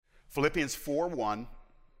Philippians 4:1,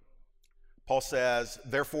 Paul says,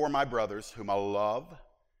 "Therefore, my brothers, whom I love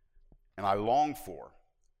and I long for,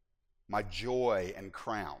 my joy and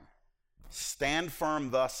crown, stand firm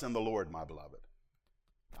thus in the Lord, my beloved.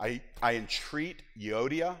 I entreat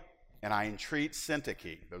Euodia and I entreat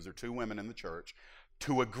Syntyche," those are two women in the church,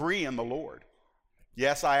 "to agree in the Lord.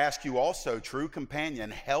 Yes, I ask you also, true companion,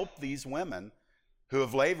 help these women who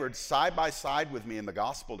have labored side by side with me in the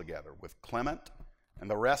gospel together, with Clement and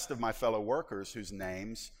the rest of my fellow workers whose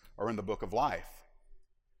names are in the book of life.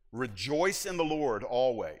 Rejoice in the Lord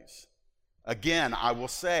always. Again, I will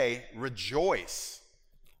say, rejoice.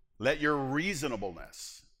 Let your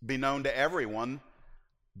reasonableness be known to everyone.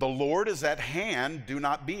 The Lord is at hand. Do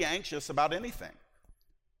not be anxious about anything,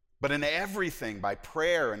 but in everything, by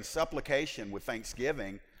prayer and supplication with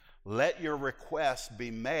thanksgiving, let your requests be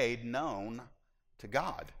made known to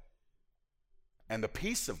God. And the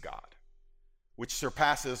peace of God, which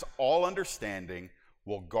surpasses all understanding,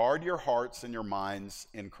 will guard your hearts and your minds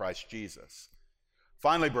in Christ Jesus.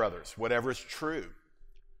 Finally, brothers, whatever is true,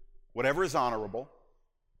 whatever is honorable,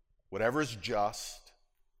 whatever is just,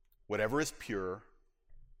 whatever is pure,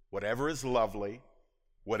 whatever is lovely,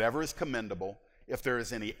 whatever is commendable, if there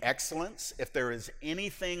is any excellence, if there is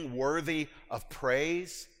anything worthy of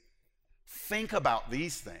praise, think about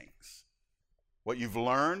these things. What you've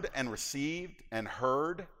learned and received and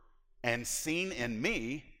heard and seen in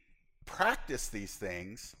me, practice these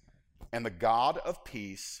things, and the God of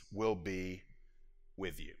peace will be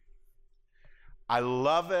with you." I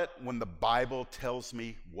love it when the Bible tells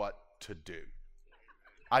me what to do.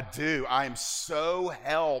 I do. I am so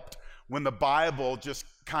helped when the Bible just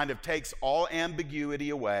kind of takes all ambiguity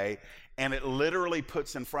away and it literally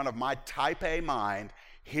puts in front of my type A mind,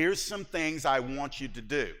 here's some things I want you to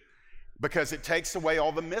do, because it takes away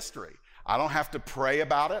all the mystery. I don't have to pray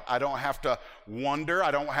about it. I don't have to wonder.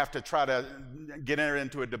 I don't have to try to get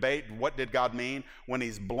into a debate. What did God mean? When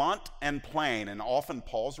he's blunt and plain, and often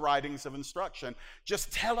Paul's writings of instruction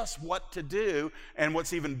just tell us what to do. And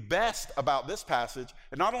what's even best about this passage,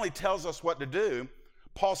 it not only tells us what to do,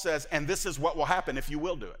 Paul says, and this is what will happen if you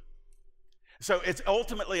will do it. So it's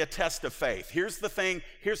ultimately a test of faith. Here's the thing.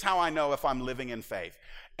 Here's how I know if I'm living in faith.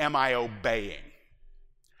 Am I obeying?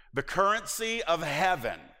 The currency of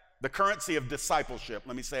heaven, the currency of discipleship,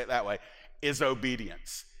 let me say it that way, is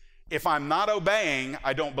obedience. If I'm not obeying,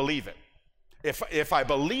 I don't believe it. If I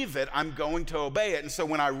believe it, I'm going to obey it. And so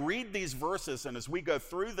when I read these verses and as we go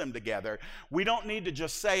through them together, we don't need to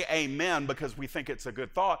just say amen because we think it's a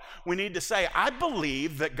good thought. We need to say, I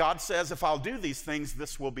believe that God says if I'll do these things,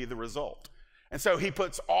 this will be the result. And so he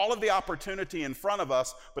puts all of the opportunity in front of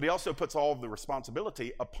us, but he also puts all of the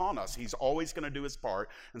responsibility upon us. He's always going to do his part.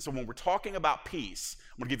 And so when we're talking about peace,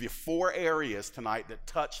 I'm going to give you 4 areas tonight that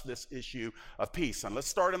touch this issue of peace. And let's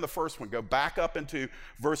start in the first one. Go back up into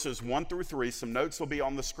verses 1 through 3. Some notes will be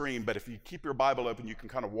on the screen, but if you keep your Bible open, you can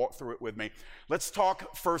kind of walk through it with me. Let's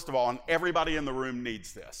talk, first of all, and everybody in the room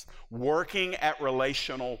needs this, working at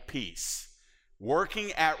relational peace.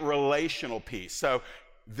 Working at relational peace. So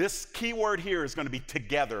this key word here is going to be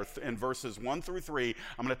together in verses 1 through 3.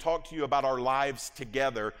 I'm going to talk to you about our lives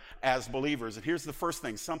together as believers. And here's the first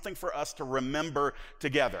thing, something for us to remember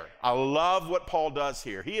together. I love what Paul does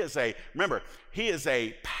here. He is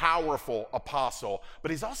a powerful apostle,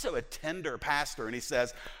 but he's also a tender pastor. And he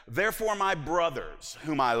says, therefore, my brothers,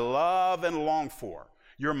 whom I love and long for,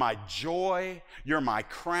 you're my joy, you're my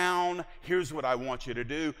crown. Here's what I want you to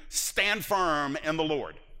do. Stand firm in the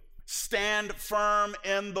Lord. Stand firm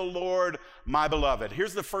in the Lord, my beloved.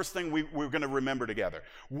 Here's the first thing we're going to remember together.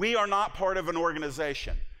 We are not part of an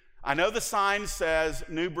organization. I know the sign says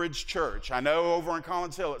New Bridge Church. I know over in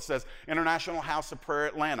Collins Hill it says International House of Prayer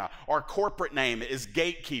Atlanta. Our corporate name is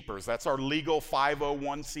Gatekeepers. That's our legal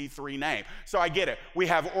 501c3 name. So I get it. We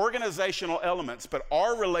have organizational elements, but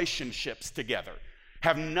our relationships together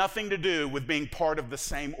have nothing to do with being part of the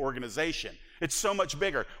same organization. It's so much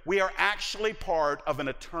bigger. We are actually part of an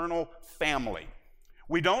eternal family.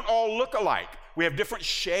 We don't all look alike. We have different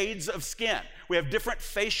shades of skin. We have different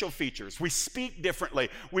facial features. We speak differently.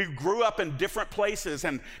 We grew up in different places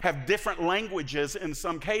and have different languages in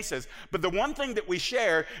some cases. But the one thing that we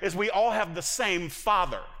share is we all have the same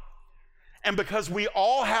Father. And because we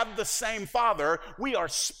all have the same Father, we are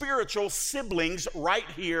spiritual siblings right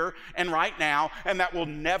here and right now, and that will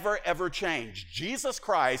never, ever change. Jesus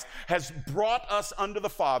Christ has brought us unto the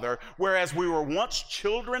Father, whereas we were once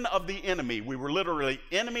children of the enemy. We were literally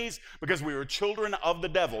enemies because we were children of the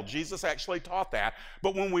devil. Jesus actually taught that.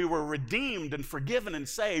 But when we were redeemed and forgiven and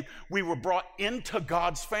saved, we were brought into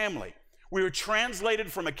God's family. We were translated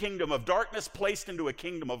from a kingdom of darkness, placed into a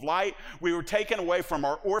kingdom of light. We were taken away from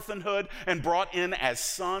our orphanhood and brought in as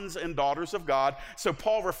sons and daughters of God. So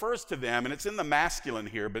Paul refers to them, and it's in the masculine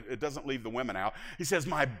here, but it doesn't leave the women out. He says,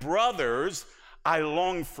 my brothers, I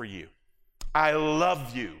long for you. I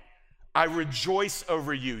love you. I rejoice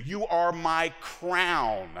over you. You are my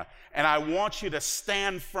crown, and I want you to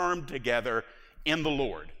stand firm together in the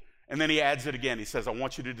Lord. And then he adds it again. He says, I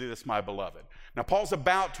want you to do this, my beloved. Now, Paul's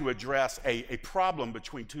about to address a problem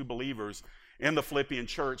between two believers in the Philippian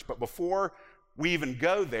church, but before we even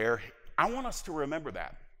go there, I want us to remember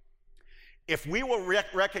that. If we will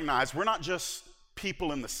recognize we're not just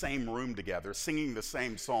people in the same room together, singing the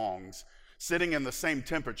same songs, sitting in the same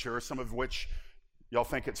temperature, some of which y'all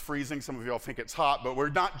think it's freezing, some of y'all think it's hot, but we're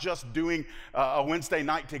not just doing a Wednesday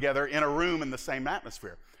night together in a room in the same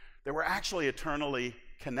atmosphere. That we're actually eternally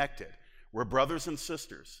connected. We're brothers and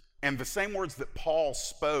sisters. And the same words that Paul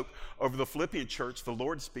spoke over the Philippian church, the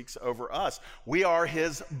Lord speaks over us. We are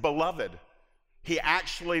his beloved. He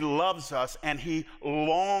actually loves us and he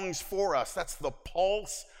longs for us. That's the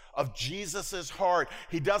pulse of Jesus's heart.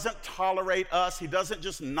 He doesn't tolerate us. He doesn't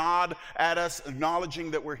just nod at us,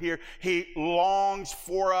 acknowledging that we're here. He longs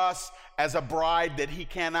for us as a bride that he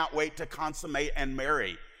cannot wait to consummate and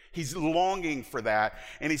marry. He's longing for that.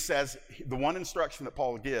 And he says, the one instruction that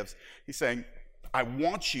Paul gives, he's saying, I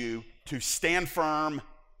want you to stand firm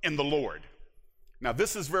in the Lord. Now,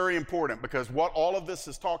 this is very important because what all of this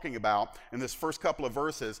is talking about in this first couple of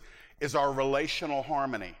verses is our relational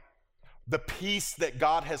harmony, the peace that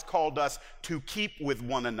God has called us to keep with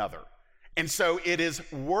one another. And so it is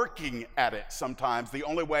working at it sometimes, the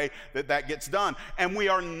only way that that gets done. And we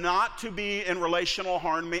are not to be in relational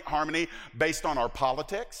harmony based on our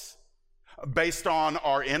politics, based on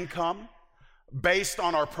our income, based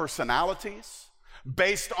on our personalities,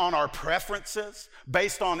 based on our preferences,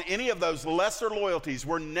 based on any of those lesser loyalties.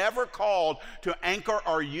 We're never called to anchor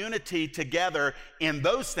our unity together in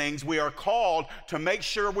those things. We are called to make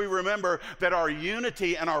sure we remember that our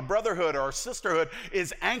unity and our brotherhood, our sisterhood,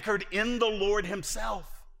 is anchored in the Lord himself.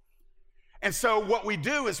 And so what we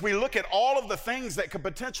do is we look at all of the things that could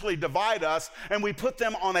potentially divide us and we put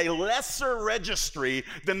them on a lesser registry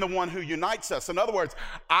than the one who unites us. In other words,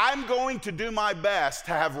 I'm going to do my best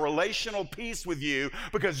to have relational peace with you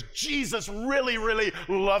because Jesus really, really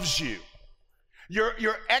loves you.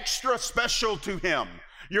 You're extra special to him.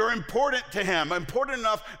 You're important to him, important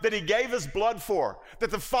enough that he gave his blood for,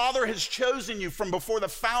 that the Father has chosen you from before the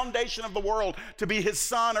foundation of the world to be his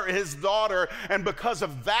son or his daughter. And because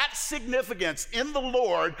of that significance in the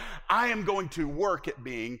Lord, I am going to work at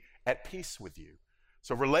being at peace with you.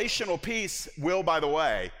 So relational peace will, by the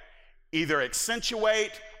way, either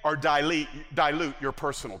accentuate or dilute your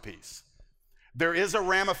personal peace. There is a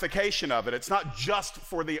ramification of it. It's not just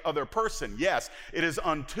for the other person. Yes, it is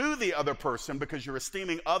unto the other person because you're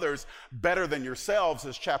esteeming others better than yourselves,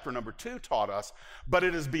 as chapter number 2 taught us. But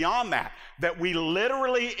it is beyond that, that we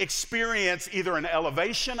literally experience either an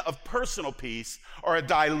elevation of personal peace or a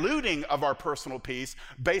diluting of our personal peace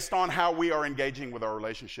based on how we are engaging with our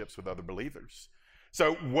relationships with other believers.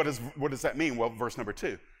 So what does that mean? Well, verse number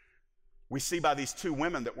 2. We see by these two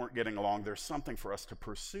women that weren't getting along, there's something for us to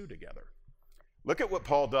pursue together. Look at what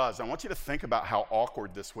Paul does. I want you to think about how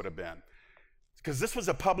awkward this would have been. Because this was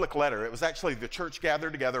a public letter. It was actually the church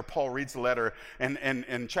gathered together. Paul reads the letter. And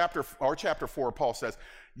in chapter 4, Paul says,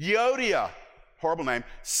 Euodia, horrible name,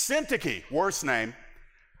 Syntyche, worse name,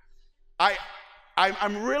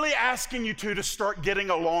 I'm really asking you two to start getting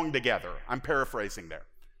along together. I'm paraphrasing there.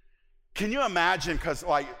 Can you imagine, because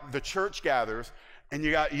like the church gathers, and you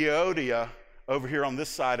got Euodia over here on this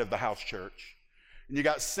side of the house church. And you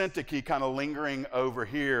got Syntyche kind of lingering over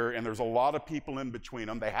here, and there's a lot of people in between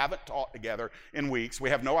them. They haven't taught together in weeks. We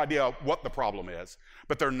have no idea what the problem is,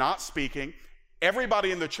 but they're not speaking.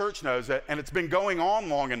 Everybody in the church knows it, and it's been going on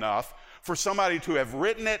long enough for somebody to have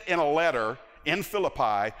written it in a letter in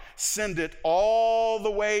Philippi, send it all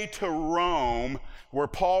the way to Rome, where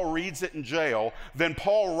Paul reads it in jail. Then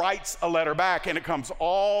Paul writes a letter back, and it comes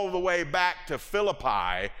all the way back to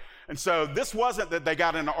Philippi. And so this wasn't that they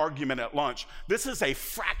got in an argument at lunch. This is a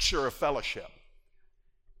fracture of fellowship.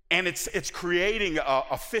 And it's creating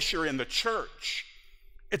a fissure in the church.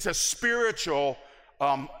 It's a spiritual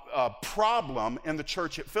problem in the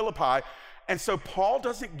church at Philippi. And so Paul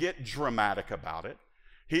doesn't get dramatic about it.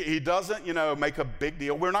 He doesn't, make a big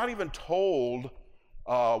deal. We're not even told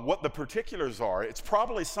what the particulars are. It's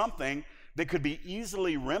probably something that could be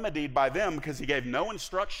easily remedied by them because he gave no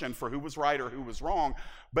instruction for who was right or who was wrong,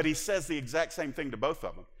 but he says the exact same thing to both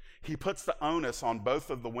of them. He puts the onus on both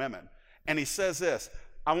of the women, and he says this,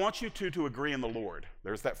 I want you to agree in the Lord.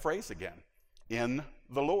 There's that phrase again, in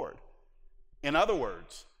the Lord. In other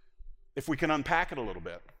words, if we can unpack it a little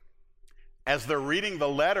bit, as they're reading the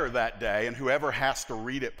letter that day, and whoever has to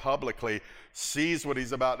read it publicly sees what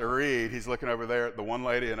he's about to read, he's looking over there at the one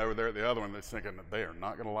lady and over there at the other one, they're thinking, they are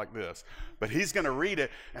not going to like this. But he's going to read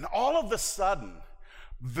it, and all of a sudden,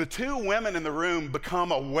 the two women in the room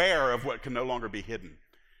become aware of what can no longer be hidden.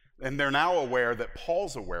 And they're now aware that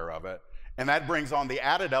Paul's aware of it, and that brings on the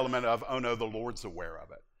added element of, oh no, the Lord's aware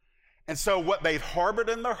of it. And so what they've harbored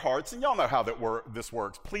in their hearts, and y'all know how this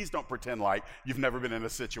works. Please don't pretend like you've never been in a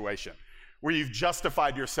situation where you've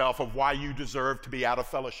justified yourself of why you deserve to be out of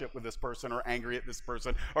fellowship with this person, or angry at this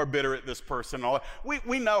person, or bitter at this person. All that.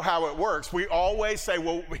 We know how it works. We always say,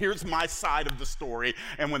 well, here's my side of the story,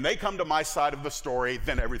 and when they come to my side of the story,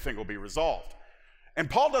 then everything will be resolved. And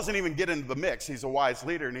Paul doesn't even get into the mix. He's a wise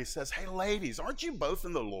leader, and he says, hey, ladies, aren't you both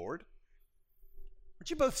in the Lord? Aren't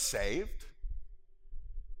you both saved?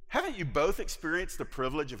 Haven't you both experienced the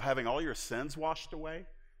privilege of having all your sins washed away?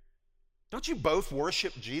 Don't you both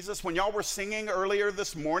worship Jesus? When y'all were singing earlier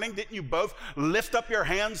this morning, didn't you both lift up your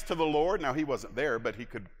hands to the Lord? Now, he wasn't there, but he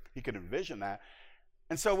could envision that.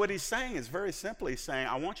 And so what he's saying is very simply saying,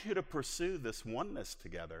 I want you to pursue this oneness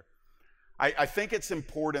together. I think it's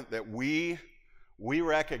important that we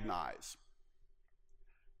recognize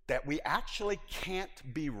that we actually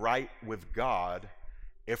can't be right with God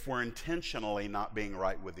if we're intentionally not being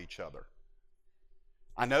right with each other.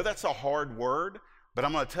 I know that's a hard word, but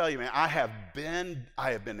I'm going to tell you, man, I've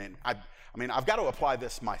got to apply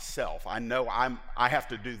this myself. I know I have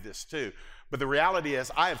to do this too. But the reality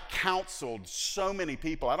is I have counseled so many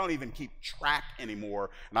people. I don't even keep track anymore,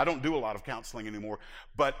 and I don't do a lot of counseling anymore.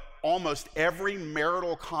 But almost every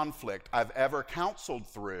marital conflict I've ever counseled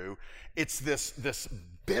through, it's this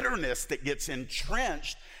bitterness that gets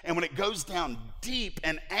entrenched, and when it goes down deep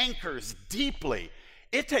and anchors deeply,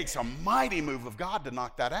 it takes a mighty move of God to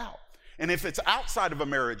knock that out. And if it's outside of a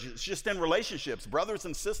marriage, it's just in relationships, brothers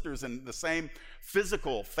and sisters in the same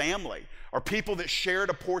physical family, or people that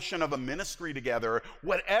shared a portion of a ministry together,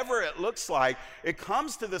 whatever it looks like, it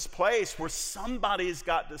comes to this place where somebody's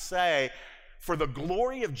got to say, for the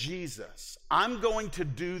glory of Jesus, I'm going to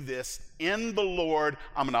do this in the Lord.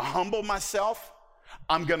 I'm going to humble myself.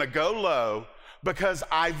 I'm going to go low because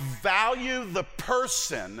I value the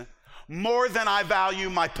person more than I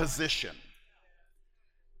value my position.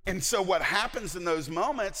 And so what happens in those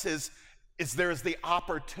moments is there's the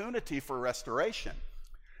opportunity for restoration.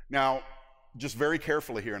 Now, just very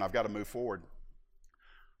carefully here, and I've got to move forward.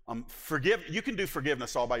 You can do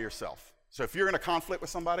forgiveness all by yourself. So if you're in a conflict with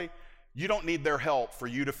somebody, you don't need their help for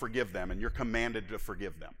you to forgive them, and you're commanded to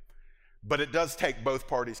forgive them. But it does take both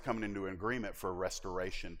parties coming into agreement for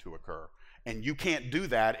restoration to occur. And you can't do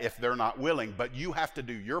that if they're not willing, but you have to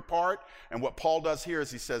do your part. And what Paul does here is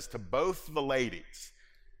he says to both the ladies,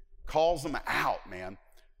 calls them out, man.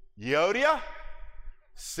 Euodia,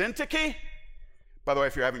 Syntyche. By the way,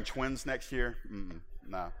 if you're having twins next year,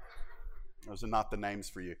 no. Those are not the names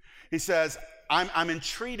for you. He says, I'm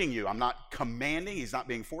entreating you. I'm not commanding. He's not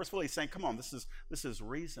being forceful. He's saying, come on, this is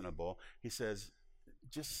reasonable. He says,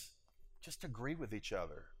 just agree with each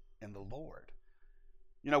other in the Lord.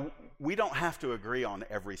 You know, we don't have to agree on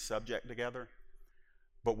every subject together,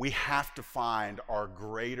 but we have to find our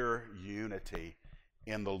greater unity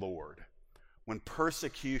in the Lord. When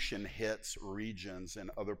persecution hits regions in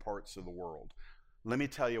other parts of the world, let me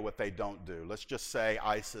tell you what they don't do. Let's just say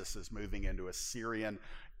ISIS is moving into a Syrian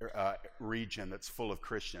region that's full of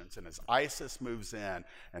Christians. And as ISIS moves in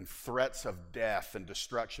and threats of death and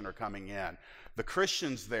destruction are coming in, the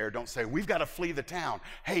Christians there don't say, we've got to flee the town.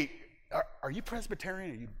 Hey, are you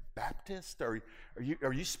Presbyterian? Are you Baptist? Are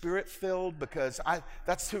you Spirit-filled? Because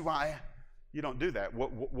that's who I... You don't do that.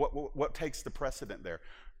 What takes the precedent there?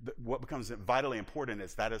 What becomes vitally important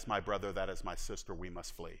is that is my brother, that is my sister, we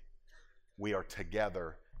must flee. We are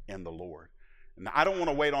together in the Lord. And I don't want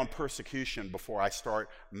to wait on persecution before I start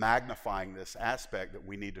magnifying this aspect that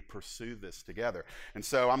we need to pursue this together. And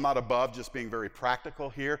so I'm not above just being very practical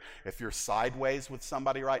here. If you're sideways with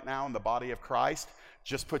somebody right now in the body of Christ,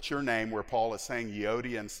 just put your name where Paul is saying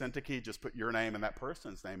Euodia and Syntyche, just put your name and that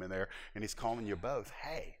person's name in there, and he's calling you both.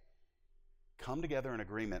 Hey, come together in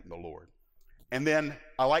agreement in the Lord. And then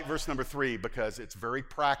I like verse number 3 because it's very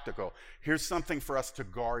practical. Here's something for us to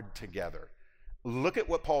guard together. Look at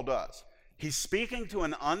what Paul does. He's speaking to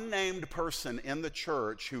an unnamed person in the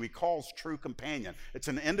church who he calls true companion. It's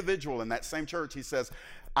an individual in that same church. He says,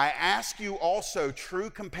 I ask you also, true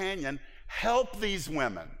companion, help these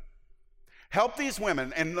women. Help these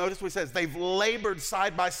women. And notice what he says, they've labored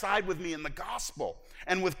side by side with me in the gospel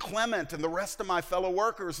and with Clement and the rest of my fellow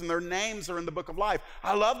workers, and their names are in the book of life.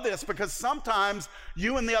 I love this because sometimes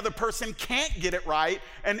you and the other person can't get it right.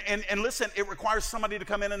 And listen, it requires somebody to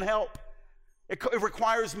come in and help. It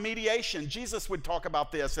requires mediation. Jesus would talk about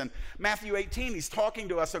this in Matthew 18. He's talking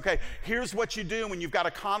to us, okay, here's what you do when you've got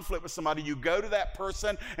a conflict with somebody. You go to that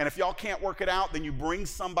person, and if y'all can't work it out, then you bring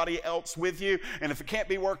somebody else with you. And if it can't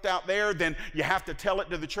be worked out there, then you have to tell it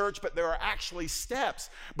to the church. But there are actually steps.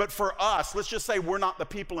 But for us, let's just say we're not the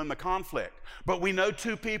people in the conflict, but we know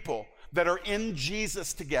two people that are in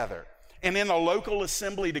Jesus together, and in a local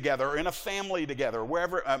assembly together, or in a family together,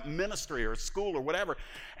 wherever, a ministry or a school or whatever.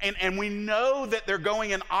 And we know that they're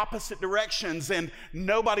going in opposite directions, and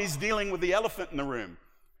nobody's dealing with the elephant in the room.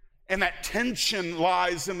 And that tension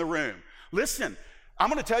lies in the room. Listen, I'm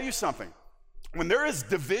going to tell you something. When there is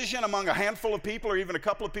division among a handful of people, or even a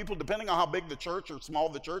couple of people, depending on how big the church or small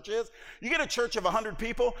the church is, you get a church of 100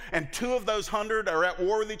 people, and 2 of those 100 are at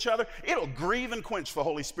war with each other, it'll grieve and quench the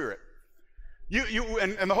Holy Spirit.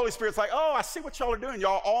 And the Holy Spirit's like, oh, I see what y'all are doing.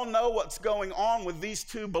 Y'all all know what's going on with these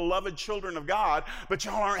 2 beloved children of God, but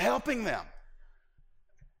y'all aren't helping them.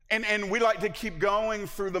 And we like to keep going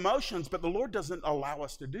through the motions, but the Lord doesn't allow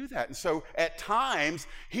us to do that. And so at times,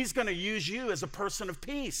 he's going to use you as a person of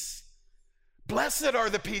peace. Blessed are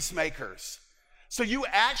the peacemakers. So you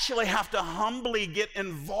actually have to humbly get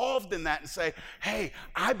involved in that and say, hey,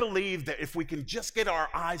 I believe that if we can just get our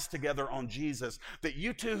eyes together on Jesus, that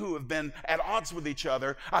you two who have been at odds with each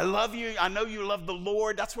other, I love you, I know you love the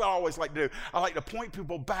Lord. That's what I always like to do. I like to point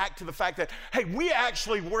people back to the fact that, hey, we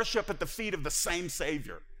actually worship at the feet of the same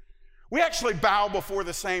Savior. We actually bow before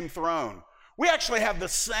the same throne. We actually have the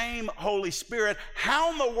same Holy Spirit.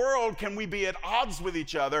 How in the world can we be at odds with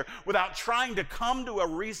each other without trying to come to a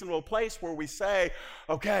reasonable place where we say,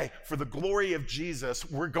 okay, for the glory of Jesus,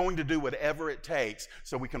 we're going to do whatever it takes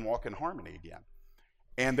so we can walk in harmony again.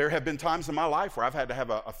 And there have been times in my life where I've had to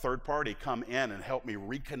have a third party come in and help me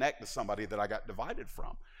reconnect to somebody that I got divided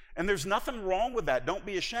from. And there's nothing wrong with that. Don't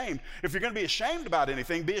be ashamed. If you're going to be ashamed about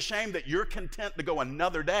anything, be ashamed that you're content to go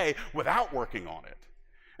another day without working on it.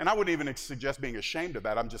 And I wouldn't even suggest being ashamed of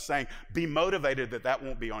that. I'm just saying be motivated that that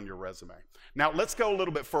won't be on your resume. Now, let's go a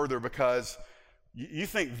little bit further because you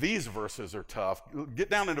think these verses are tough. Get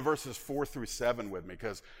down into verses 4 through 7 with me,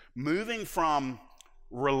 because moving from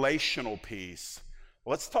relational peace,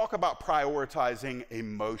 let's talk about prioritizing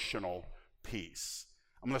emotional peace.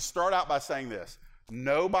 I'm going to start out by saying this.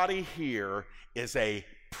 Nobody here is a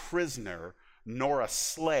prisoner nor a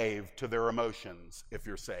slave to their emotions if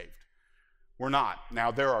you're saved. We're not.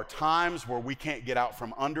 Now, there are times where we can't get out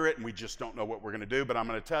from under it and we just don't know what we're going to do, but I'm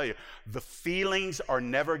going to tell you, the feelings are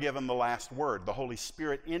never given the last word. The Holy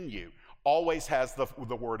Spirit in you always has the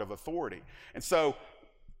word of authority. And so,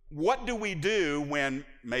 what do we do when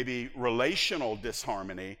maybe relational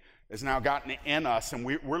disharmony has now gotten in us and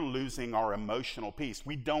we're losing our emotional peace?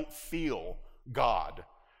 We don't feel God.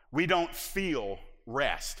 We don't feel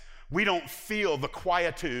rest. We don't feel the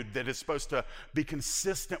quietude that is supposed to be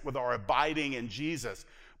consistent with our abiding in Jesus.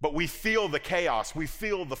 But we feel the chaos. We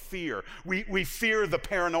feel the fear. We fear the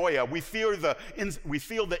paranoia. We feel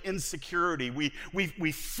the insecurity.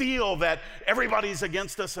 We feel that everybody's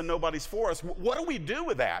against us and nobody's for us. What do we do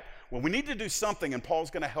with that? Well, we need to do something, and Paul's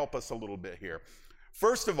going to help us a little bit here.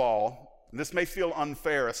 First of all, this may feel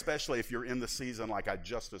unfair, especially if you're in the season like I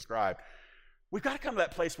just described. We've got to come to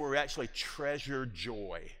that place where we actually treasure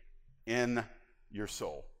joy in your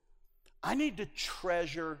soul. I need to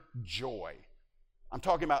treasure joy. I'm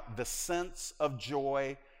talking about the sense of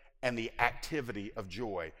joy and the activity of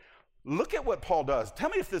joy. Look at what Paul does. Tell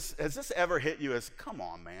me if has this ever hit you as, come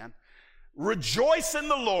on, man. Rejoice in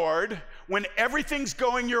the Lord when everything's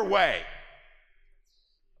going your way.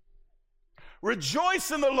 Rejoice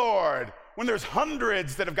in the Lord when there's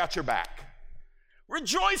hundreds that have got your back.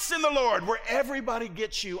 Rejoice in the Lord where everybody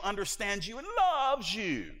gets you, understands you, and loves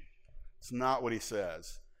you. It's not what he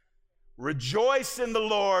says. Rejoice in the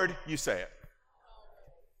Lord, you say it.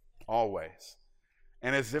 Always.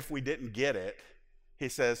 And as if we didn't get it, he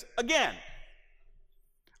says, again,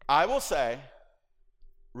 I will say,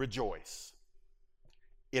 rejoice.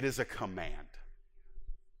 It is a command.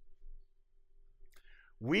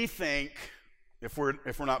 We think, if we're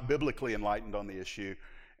not biblically enlightened on the issue,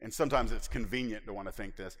 and sometimes it's convenient to want to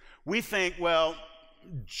think this, we think, well,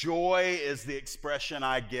 joy is the expression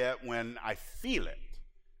I get when I feel it.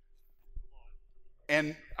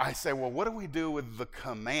 And I say, well, what do we do with the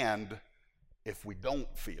command if we don't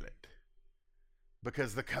feel it?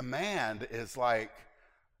 Because the command is like,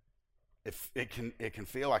 if it can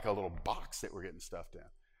feel like a little box that we're getting stuffed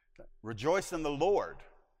in. Rejoice in the Lord.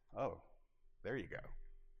 Oh, there you go.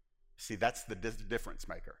 See, that's the difference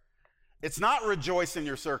maker. It's not rejoice in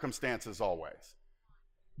your circumstances always.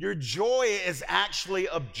 Your joy is actually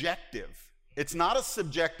objective. It's not a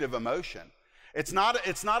subjective emotion. It's not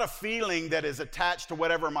a feeling that is attached to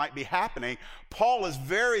whatever might be happening. Paul is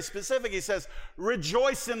very specific. He says,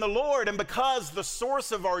 rejoice in the Lord. And because the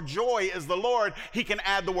source of our joy is the Lord, he can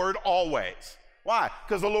add the word always. Why?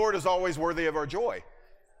 Because the Lord is always worthy of our joy.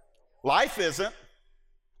 Life isn't.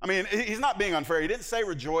 I mean, he's not being unfair. He didn't say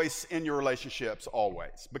rejoice in your relationships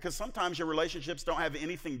always, because sometimes your relationships don't have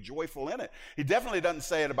anything joyful in it. He definitely doesn't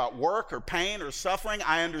say it about work or pain or suffering.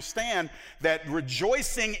 I understand that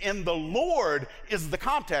rejoicing in the Lord is the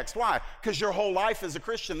context. Why? Because your whole life as a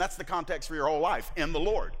Christian, that's the context for your whole life, in the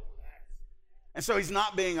Lord. And so he's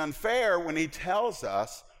not being unfair when he tells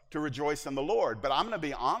us to rejoice in the Lord. But I'm going to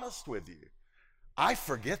be honest with you. I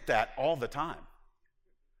forget that all the time.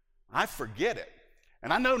 I forget it.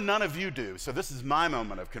 And I know none of you do, so this is my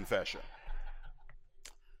moment of confession.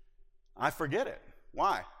 I forget it.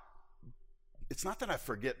 Why? It's not that I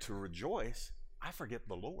forget to rejoice. I forget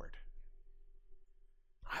the Lord.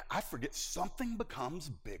 I forget something becomes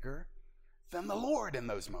bigger than the Lord in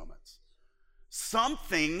those moments.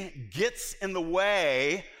 Something gets in the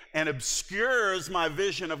way and obscures my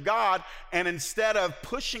vision of God, and instead of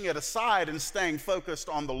pushing it aside and staying focused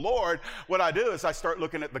on the Lord, what I do is I start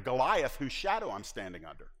looking at the Goliath whose shadow I'm standing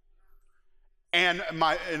under. And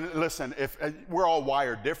listen, if we're all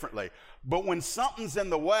wired differently, but when something's in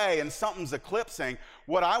the way and something's eclipsing,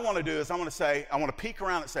 what I want to do is I want to peek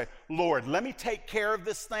around and say, Lord, let me take care of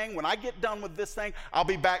this thing. When I get done with this thing, I'll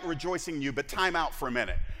be back rejoicing in you, but time out for a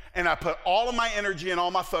minute. And I put all of my energy and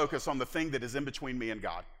all my focus on the thing that is in between me and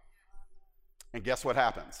God. And guess what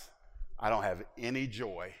happens? I don't have any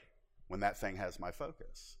joy when that thing has my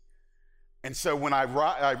focus. And so when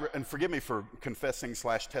and forgive me for confessing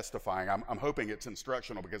 / testifying, I'm hoping it's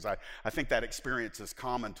instructional, because I think that experience is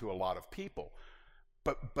common to a lot of people.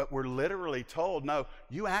 But we're literally told, no,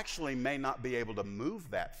 you actually may not be able to move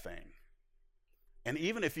that thing. And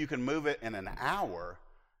even if you can move it in an hour,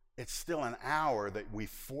 it's still an hour that we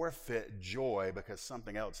forfeit joy because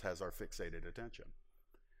something else has our fixated attention.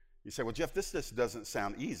 You say, well, Jeff, this just doesn't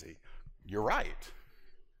sound easy. You're right.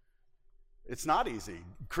 It's not easy.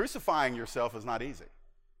 Crucifying yourself is not easy.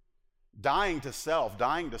 Dying to self,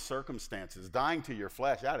 dying to circumstances, dying to your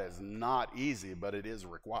flesh, that is not easy, but it is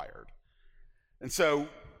required. And so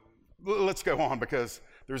let's go on, because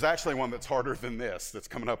there's actually one that's harder than this that's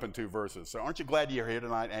coming up in 2 verses. So aren't you glad you're here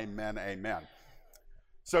tonight? Amen, amen.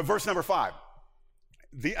 So verse number 5.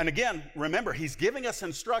 And again, remember, he's giving us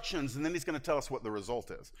instructions, and then he's going to tell us what the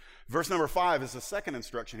result is. Verse number 5 is the second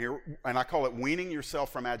instruction here, and I call it weaning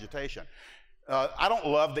yourself from agitation. I don't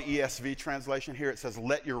love the ESV translation here. It says,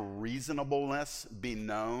 let your reasonableness be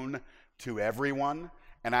known to everyone.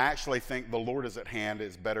 And I actually think the Lord is at hand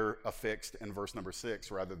is better affixed in verse number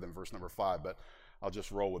 6 rather than verse number 5, but I'll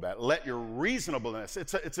just roll with that. Let your reasonableness,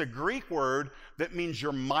 it's a Greek word that means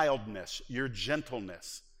your mildness, your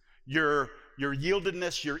gentleness, your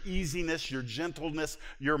yieldedness, your easiness, your gentleness,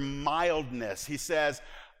 your mildness. He says,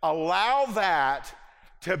 allow that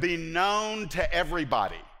to be known to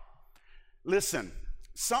everybody. Listen,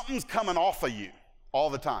 something's coming off of you all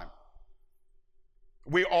the time.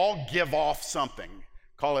 We all give off something.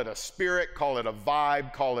 Call it a spirit, call it a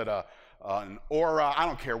vibe, call it an aura. I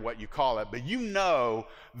don't care what you call it, but you know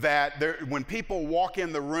that when people walk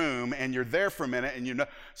in the room and you're there for a minute, and you know,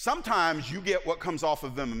 sometimes you get what comes off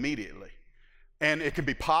of them immediately. And it can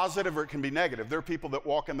be positive or it can be negative. There are people that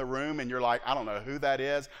walk in the room and you're like, I don't know who that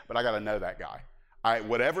is, but I got to know that guy.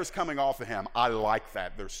 Whatever's coming off of him, I like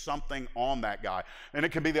that. There's something on that guy. And it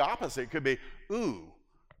could be the opposite. It could be, ooh,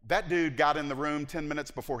 that dude got in the room 10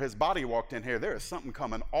 minutes before his body walked in here. There is something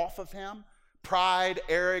coming off of him. Pride,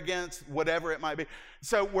 arrogance, whatever it might be.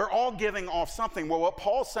 So we're all giving off something. Well, what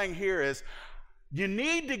Paul's saying here is, you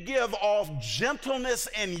need to give off gentleness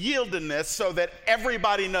and yieldedness so that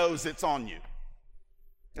everybody knows it's on you.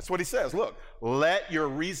 That's what he says. Look, let your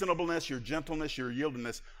reasonableness, your gentleness, your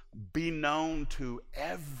yieldedness be known to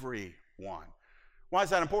everyone. Why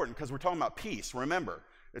is that important? Because we're talking about peace. Remember,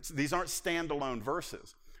 these aren't standalone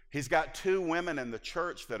verses. He's got 2 women in the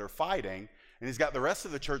church that are fighting, and he's got the rest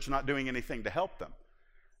of the church not doing anything to help them.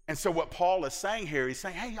 And so what Paul is saying here, he's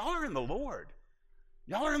saying, hey, y'all are in the Lord.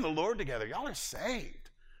 Y'all are in the Lord together. Y'all are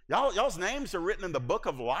saved. Y'all's names are written in the book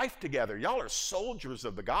of life together. Y'all are soldiers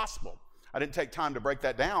of the gospel. I didn't take time to break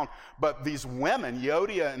that down, but these women,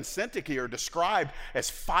 Euodia and Syntyche, are described as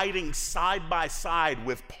fighting side by side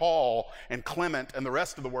with Paul and Clement and the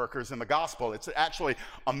rest of the workers in the gospel. It's actually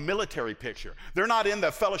a military picture. They're not in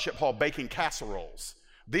the fellowship hall baking casseroles.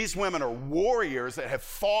 These women are warriors that have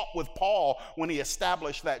fought with Paul when he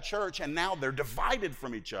established that church, and now they're divided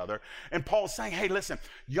from each other. And Paul's saying, hey, listen,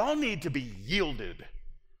 y'all need to be yielded.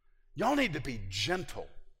 Y'all need to be gentle.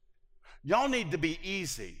 Y'all need to be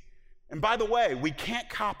easy. And by the way, we can't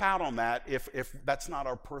cop out on that if that's not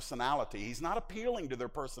our personality. He's not appealing to their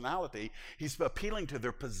personality. He's appealing to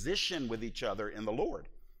their position with each other in the Lord.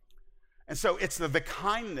 And so it's the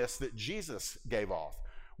kindness that Jesus gave off.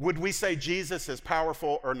 Would we say Jesus is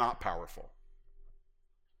powerful or not powerful?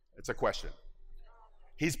 It's a question.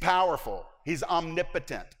 He's powerful. He's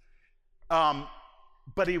omnipotent.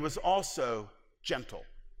 But he was also gentle.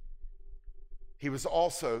 He was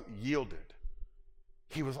also yielded.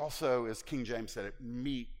 He was also, as King James said it,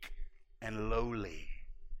 meek and lowly.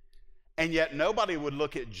 And yet nobody would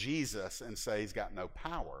look at Jesus and say he's got no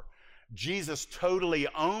power. Jesus totally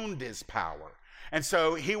owned his power. And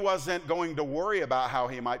so he wasn't going to worry about how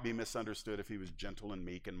he might be misunderstood if he was gentle and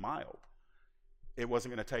meek and mild. It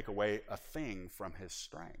wasn't going to take away a thing from his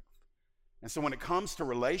strength. And so when it comes to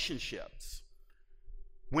relationships,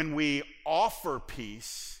 when we offer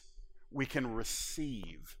peace, we can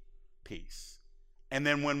receive peace. And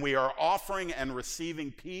then when we are offering and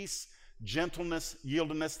receiving peace, gentleness,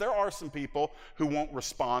 yieldedness, there are some people who won't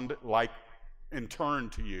respond like in turn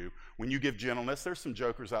to you. When you give gentleness, there's some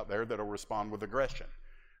jokers out there that'll respond with aggression.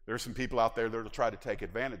 There's some people out there that'll try to take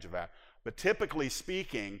advantage of that. But typically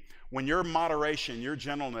speaking, when your moderation, your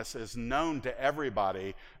gentleness is known to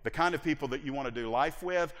everybody, the kind of people that you want to do life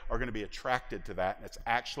with are going to be attracted to that, and it's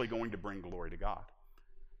actually going to bring glory to God.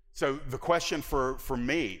 So the question for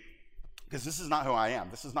me, because this is not who I am.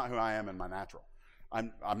 This is not who I am in my natural.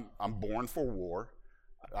 I'm born for war.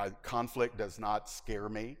 Conflict does not scare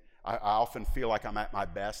me. I often feel like I'm at my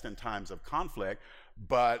best in times of conflict,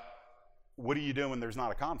 but what do you do when there's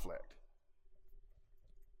not a conflict?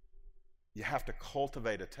 You have to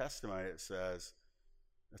cultivate a testimony that says,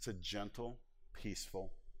 it's a gentle,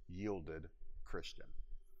 peaceful, yielded Christian.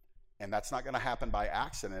 And that's not going to happen by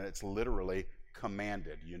accident. It's literally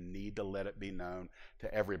commanded. You need to let it be known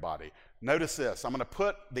to everybody. Notice this. I'm going to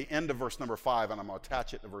put the end of verse number 5 and I'm going to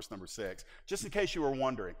attach it to verse number 6. Just in case you were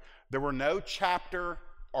wondering, there were no chapter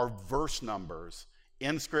or verse numbers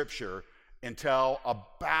in Scripture until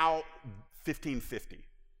about 1550.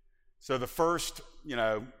 So the first,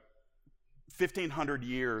 1,500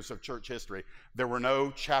 years of church history, there were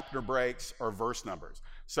no chapter breaks or verse numbers.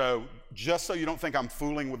 So just so you don't think I'm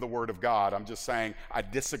fooling with the Word of God, I'm just saying I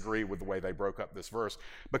disagree with the way they broke up this verse,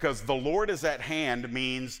 because the Lord is at hand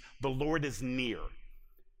means the Lord is near.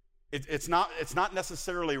 It's not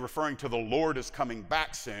necessarily referring to the Lord is coming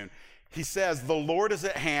back soon. He says the Lord is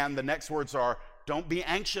at hand. The next words are, don't be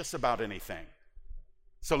anxious about anything.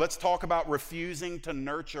 So let's talk about refusing to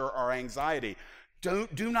nurture our anxiety. Do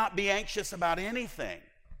not be anxious about anything,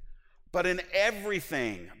 but in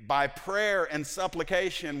everything, by prayer and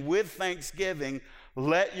supplication with thanksgiving,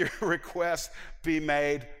 let your requests be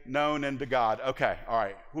made known unto God. Okay, all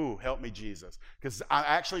right. Help me, Jesus. Because I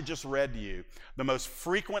actually just read to you the most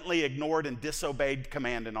frequently ignored and disobeyed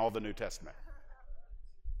command in all the New Testament.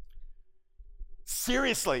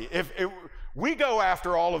 Seriously, if we go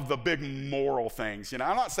after all of the big moral things,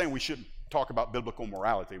 I'm not saying we shouldn't talk about biblical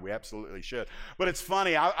morality. We absolutely should. But it's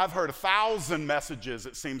funny. I've heard 1,000 messages,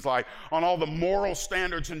 it seems like, on all the moral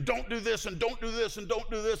standards and don't do this and don't do this and don't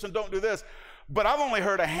do this and don't do this. But I've only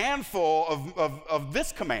heard a handful of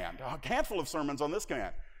this command, a handful of sermons on this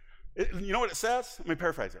command. You know what it says? Let me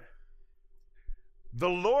paraphrase it. The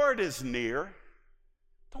Lord is near.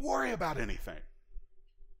 Don't worry about anything.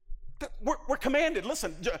 We're commanded.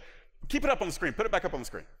 Listen, keep it up on the screen. Put it back up on the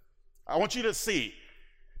screen. I want you to see.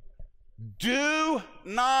 Do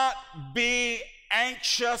not be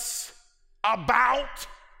anxious about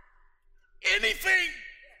anything.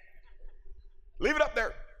 Leave it up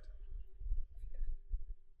there.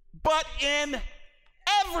 But in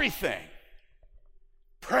everything,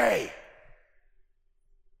 pray.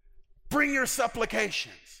 Bring your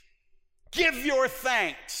supplications. Give your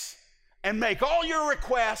thanks. And make all your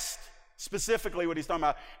requests, specifically what he's talking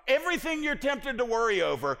about, everything you're tempted to worry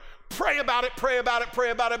over, pray about it, pray about it,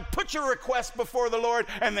 pray about it, put your request before the Lord,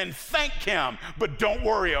 and then thank him, but don't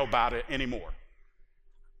worry about it anymore.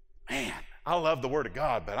 Man, I love the Word of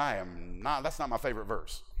God, but that's not my favorite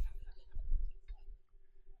verse.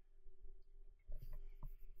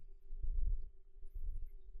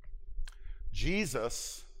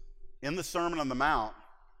 Jesus, in the Sermon on the Mount,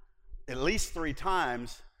 at least 3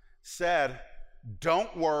 times said,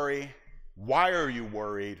 don't worry. Why are you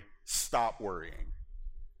worried? Stop worrying.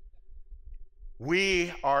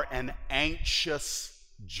 We are an anxious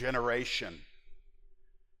generation.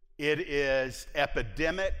 It is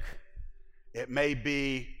epidemic. It may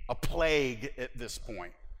be a plague at this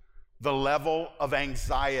point. The level of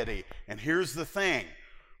anxiety. And here's the thing.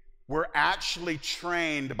 We're actually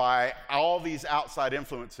trained by all these outside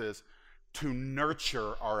influences to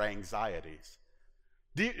nurture our anxieties.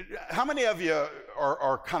 How many of you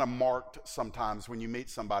are kind of marked sometimes when you meet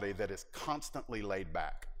somebody that is constantly laid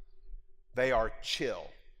back? They are chill.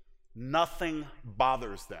 Nothing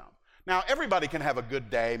bothers them. Now, everybody can have a good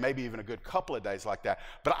day, maybe even a good couple of days like that.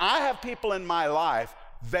 But I have people in my life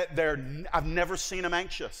that I've never seen them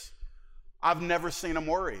anxious. I've never seen them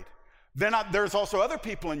worried. Then there's also other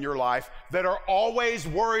people in your life that are always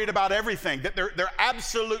worried about everything, that they're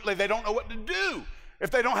absolutely, they don't know what to do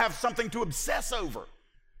if they don't have something to obsess over.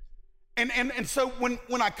 And so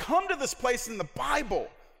when I come to this place in the Bible,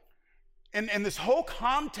 and this whole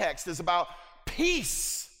context is about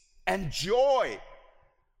peace and joy,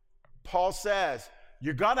 Paul says,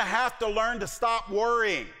 you're going to have to learn to stop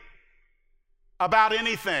worrying about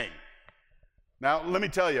anything. Now, let me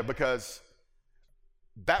tell you, because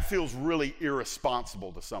that feels really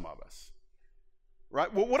irresponsible to some of us,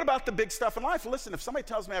 right? Well, what about the big stuff in life? Listen, if somebody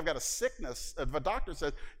tells me I've got a sickness, if a doctor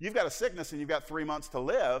says, you've got a sickness and you've got 3 months to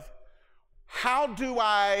live, how do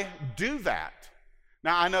I do that?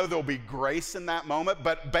 Now, I know there'll be grace in that moment,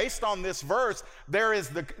 but based on this verse, there is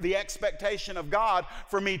the expectation of God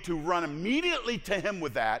for me to run immediately to him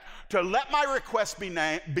with that, to let my request be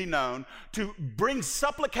known, to bring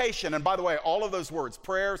supplication. And by the way, all of those words,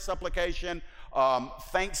 prayer, supplication,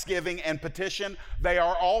 thanksgiving, and petition, they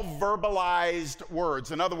are all verbalized words.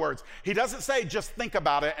 In other words, he doesn't say just think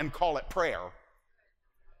about it and call it prayer.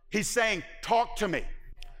 He's saying, talk to me.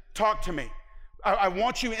 Talk to me. I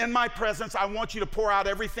want you in my presence. I want you to pour out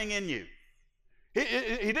everything in you.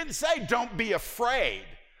 He didn't say don't be afraid.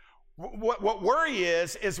 What worry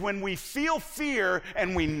is when we feel fear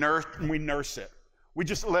and we nurse it. We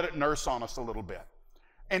just let it nurse on us a little bit.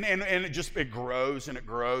 And it grows and it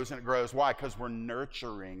grows and it grows. Why? Because we're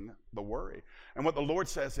nurturing the worry. And what the Lord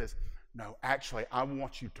says is, no, actually, I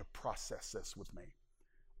want you to process this with me.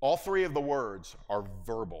 All 3 of the words are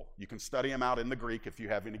verbal. You can study them out in the Greek if you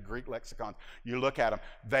have any Greek lexicons. You look at them.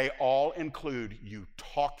 They all include you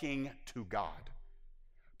talking to God.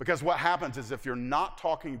 Because what happens is if you're not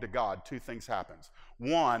talking to God, 2 things happen.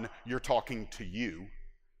 1, you're talking to you,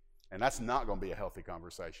 and that's not going to be a healthy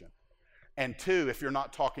conversation. And 2, if you're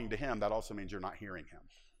not talking to him, that also means you're not hearing him.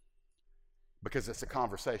 Because it's a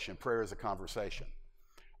conversation. Prayer is a conversation.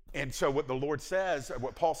 And so what the Lord says,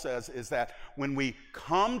 what Paul says, is that when we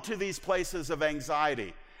come to these places of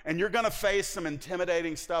anxiety, and you're going to face some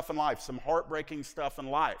intimidating stuff in life, some heartbreaking stuff in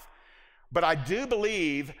life, but I do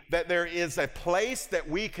believe that there is a place that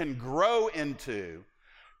we can grow into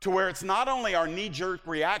to where it's not only our knee-jerk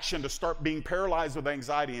reaction to start being paralyzed with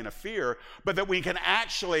anxiety and a fear, but that we can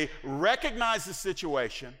actually recognize the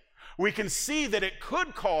situation. We can see that it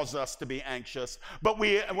could cause us to be anxious, but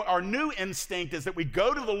our new instinct is that we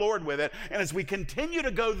go to the Lord with it, and as we continue to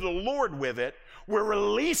go to the Lord with it, we're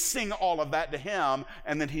releasing all of that to him,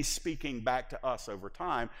 and then he's speaking back to us over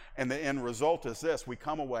time, and the end result is this: we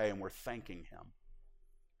come away and we're thanking him.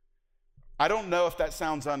 I don't know if that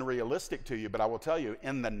sounds unrealistic to you, but I will tell you,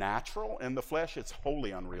 in the natural, in the flesh, it's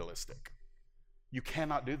wholly unrealistic. You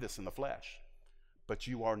cannot do this in the flesh, but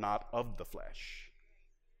you are not of the flesh.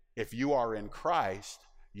 If you are in Christ,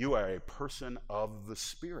 you are a person of the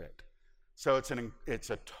Spirit. So it's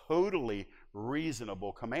a totally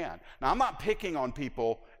reasonable command. Now, I'm not picking on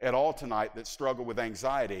people at all tonight that struggle with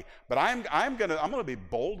anxiety, but I'm gonna be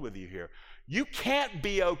bold with you here. You can't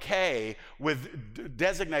be okay with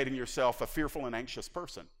designating yourself a fearful and anxious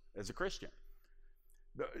person as a Christian.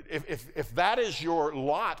 If that is your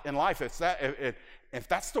lot in life, if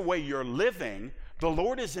that's the way you're living, the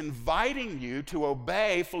Lord is inviting you to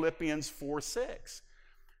obey Philippians 4:6.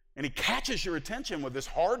 And he catches your attention with this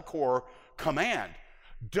hardcore command.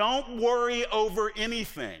 Don't worry over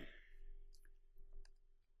anything.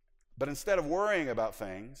 But instead of worrying about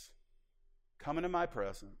things, come into my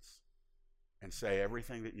presence and say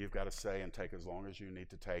everything that you've got to say and take as long as you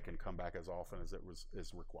need to take and come back as often as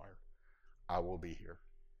is required. I will be here.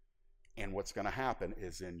 And what's going to happen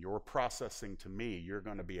is in your processing to me, you're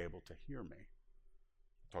going to be able to hear me.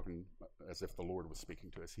 Talking as if the Lord was speaking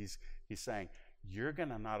to us. He's saying, you're going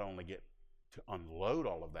to not only get to unload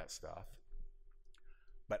all of that stuff,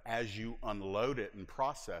 but as you unload it and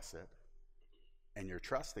process it, and you're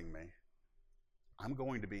trusting me, I'm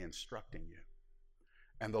going to be instructing you.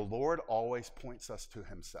 And the Lord always points us to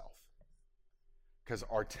himself. Because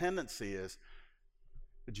our tendency is,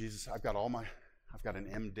 Jesus, I've got an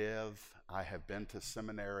MDiv, I have been to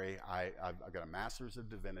seminary, I've got a master's of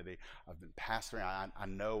divinity, I've been pastoring, I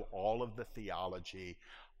know all of the theology.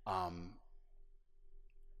 None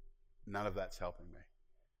of that's helping me.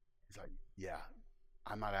 He's like, yeah,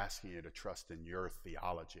 I'm not asking you to trust in your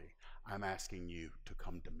theology. I'm asking you to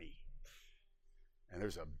come to me. And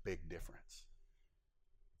there's a big difference.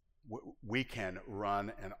 We can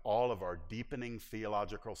run in all of our deepening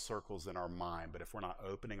theological circles in our mind, but if we're not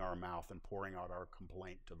opening our mouth and pouring out our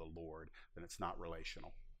complaint to the Lord, then it's not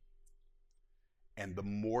relational. And the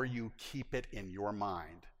more you keep it in your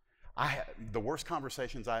mind, the worst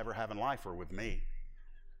conversations I ever have in life are with me.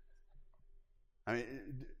 I mean,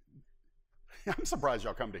 I'm surprised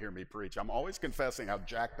y'all come to hear me preach. I'm always confessing how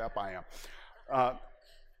jacked up I am.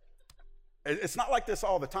 It's not like this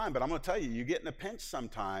all the time, but I'm going to tell you, you get in a pinch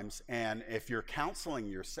sometimes, and if you're counseling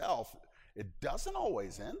yourself, it doesn't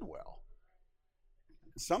always end well.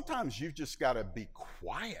 Sometimes you've just got to be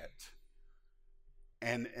quiet.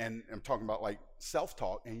 And I'm talking about like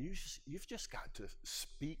self-talk, and you've just got to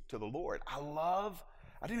speak to the Lord. I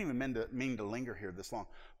didn't even mean to linger here this long,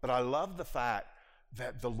 but I love the fact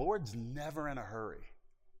that the Lord's never in a hurry.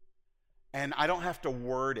 And I don't have to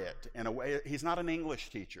word it in a way. He's not an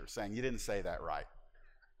English teacher saying, you didn't say that right.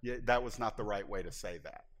 That was not the right way to say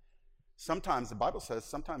that. Sometimes, the Bible says,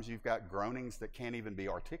 sometimes you've got groanings that can't even be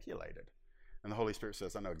articulated. And the Holy Spirit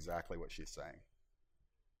says, I know exactly what she's saying.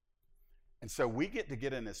 And so we get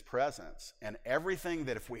in his presence, and everything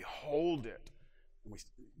that if we hold it, we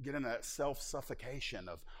get in that self-suffocation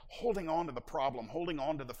of holding on to the problem, holding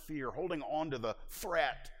on to the fear, holding on to the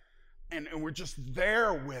threat, and we're just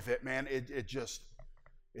there with it, man.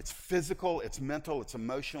 It's physical, it's mental, it's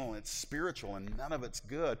emotional, and it's spiritual, and none of it's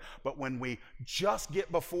good. But when we just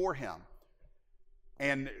get before him,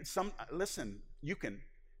 and listen, you can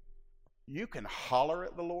holler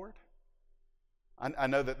at the Lord. I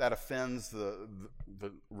know that offends the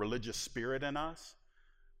religious spirit in us.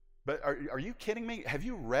 But are you kidding me? Have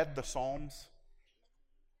you read the Psalms?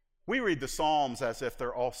 We read the Psalms as if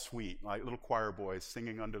they're all sweet, like little choir boys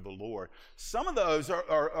singing under the Lord. Some of those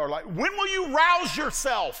are like, when will you rouse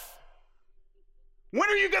yourself? When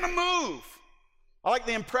are you going to move? I like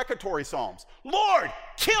the imprecatory Psalms. Lord,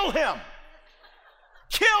 kill him.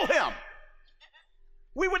 Kill him.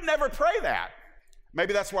 We would never pray that.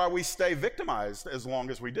 Maybe that's why we stay victimized as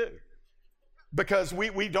long as we do. Because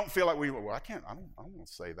we don't feel like I don't want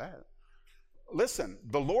to say that. Listen,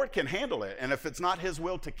 the Lord can handle it. And if it's not his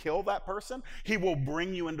will to kill that person, he will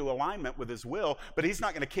bring you into alignment with his will, but he's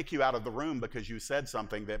not going to kick you out of the room because you said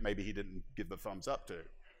something that maybe he didn't give the thumbs up to.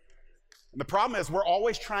 And the problem is we're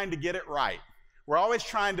always trying to get it right. We're always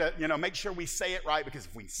trying to, make sure we say it right, because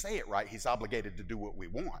if we say it right, he's obligated to do what we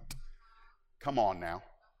want. Come on now.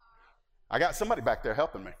 I got somebody back there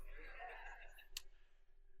helping me.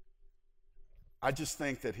 I just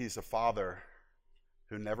think that he's a father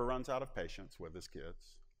who never runs out of patience with his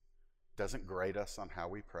kids, doesn't grade us on how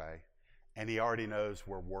we pray, and he already knows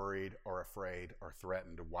we're worried or afraid or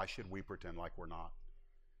threatened. Why should we pretend like we're not?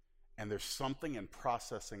 And there's something in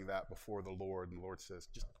processing that before the Lord, and the Lord says,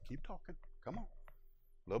 just keep talking. Come on.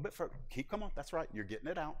 A little bit further. Come on. That's right. You're getting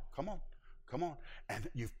it out. Come on. Come on. And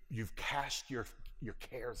you've cast your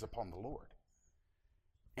cares upon the Lord.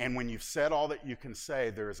 And when you've said all that you can say,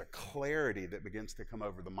 there is a clarity that begins to come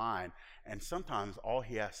over the mind. And sometimes all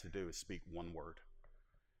he has to do is speak one word.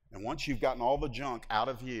 And once you've gotten all the junk out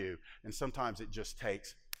of you, and sometimes it just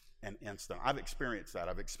takes an instant. I've experienced that.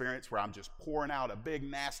 I've experienced where I'm just pouring out a big,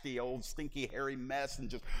 nasty, old, stinky, hairy mess and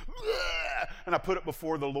just, and I put it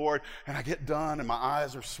before the Lord, and I get done, and my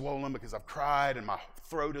eyes are swollen because I've cried, and my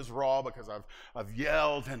throat is raw because I've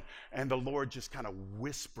yelled, and the Lord just kind of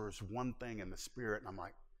whispers one thing in the Spirit, and I'm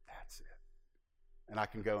like, that's it. And I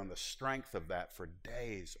can go in the strength of that for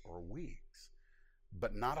days or weeks,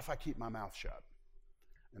 but not if I keep my mouth shut,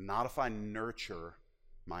 and not if I nurture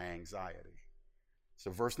my anxiety. So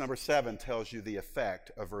verse number 7 tells you the effect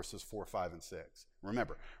of verses 4, 5, and 6.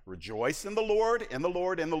 Remember, rejoice in the Lord, in the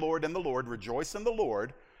Lord, in the Lord, in the Lord. Rejoice in the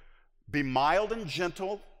Lord. Be mild and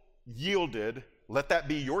gentle, yielded. Let that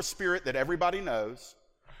be your spirit that everybody knows.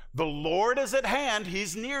 The Lord is at hand.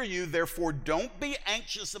 He's near you. Therefore, don't be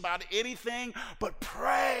anxious about anything, but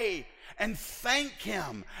pray and thank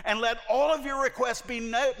him. And let all of your requests be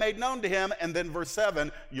made known to him. And then verse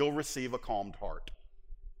 7, you'll receive a calmed heart.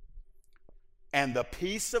 And the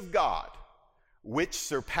peace of God, which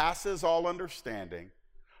surpasses all understanding,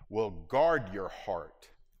 will guard your heart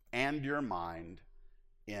and your mind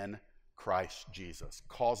in Christ Jesus.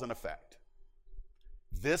 Cause and effect.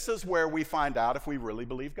 This is where we find out if we really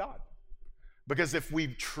believe God. Because if we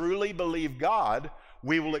truly believe God,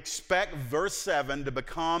 we will expect verse 7 to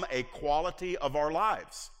become a quality of our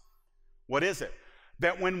lives. What is it?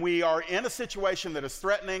 That when we are in a situation that is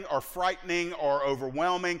threatening or frightening or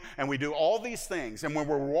overwhelming, and we do all these things, and when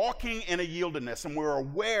we're walking in a yieldedness and we're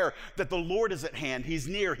aware that the Lord is at hand, He's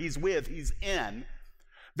near, He's with, He's in,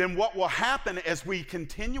 then what will happen as we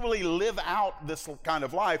continually live out this kind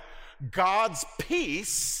of life, God's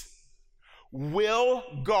peace will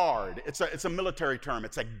guard. It's a military term.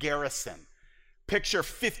 It's a garrison. Picture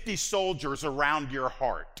 50 soldiers around your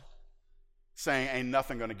heart saying, ain't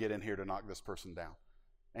nothing going to get in here to knock this person down.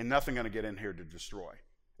 Ain't nothing going to get in here to destroy.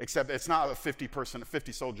 Except it's not a 50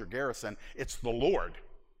 soldier garrison. It's the Lord,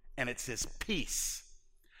 and it's His peace.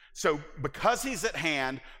 So because He's at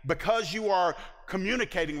hand, because you are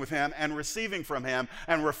communicating with Him and receiving from Him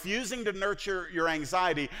and refusing to nurture your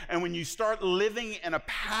anxiety, and when you start living in a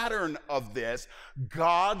pattern of this,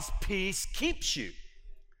 God's peace keeps you.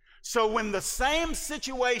 So when the same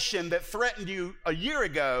situation that threatened you a year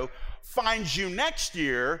ago finds you next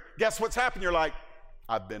year, guess what's happened? You're like,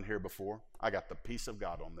 I've been here before. I got the peace of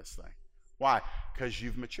God on this thing. Why? Because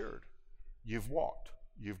you've matured. You've walked.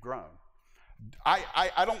 You've grown.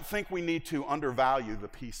 I don't think we need to undervalue the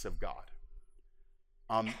peace of God.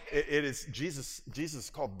 It is Jesus is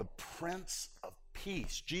called the Prince of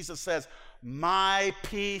Peace. Jesus says, my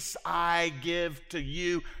peace I give to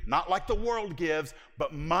you, not like the world gives,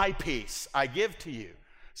 but my peace I give to you.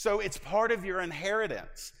 So it's part of your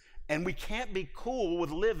inheritance. And we can't be cool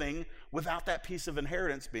with living without that piece of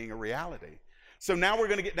inheritance being a reality. So now we're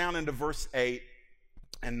going to get down into verse 8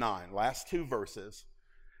 and 9, last two verses.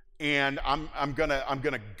 And I'm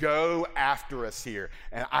gonna go after us here.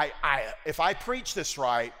 And if I preach this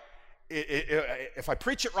right, if I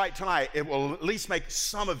preach it right tonight, it will at least make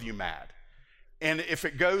some of you mad. And if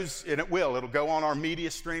it goes, and it'll go on our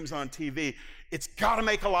media streams on TV. It's got to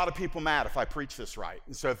make a lot of people mad if I preach this right.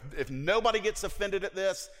 And so if nobody gets offended at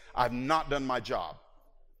this, I've not done my job.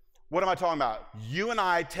 What am I talking about? You and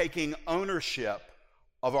I taking ownership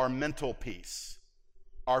of our mental peace,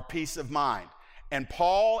 our peace of mind. And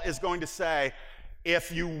Paul is going to say,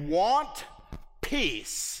 if you want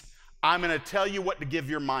peace, I'm going to tell you what to give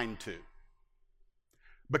your mind to.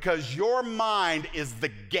 Because your mind is the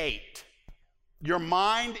gate. Your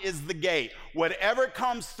mind is the gate. Whatever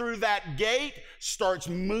comes through that gate starts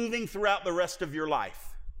moving throughout the rest of your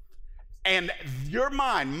life. And your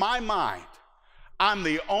mind, my mind, I'm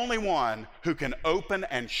the only one who can open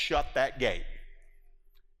and shut that gate.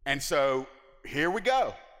 And so here we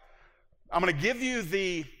go. I'm going to give you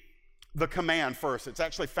the command first. It's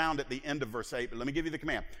actually found at the end of verse 8, but let me give you the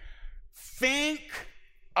command. Think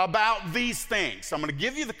about these things. So I'm going to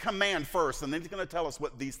give you the command first, and then he's going to tell us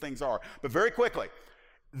what these things are. But very quickly,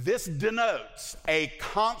 this denotes a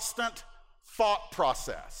constant thought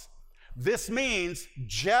process. This means,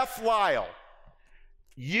 Jeff Lyle,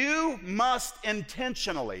 you must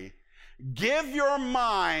intentionally give your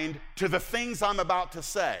mind to the things I'm about to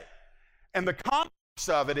say. And the context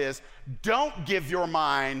of it is, don't give your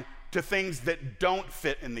mind to things that don't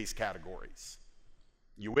fit in these categories.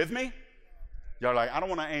 You with me? Y'all are like, I don't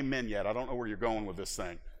want to amen yet. I don't know where you're going with this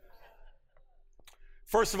thing.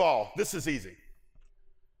 First of all, this is easy.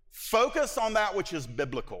 Focus on that which is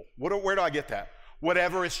biblical. Where do I get that?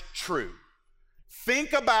 Whatever is true.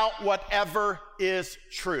 Think about whatever is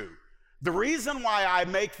true. The reason why I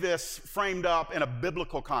make this framed up in a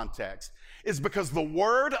biblical context is because the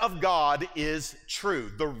Word of God is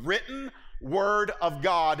true. The written Word of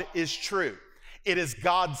God is true. It is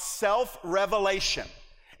God's self-revelation.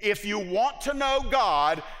 If you want to know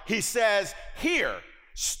God, He says, here,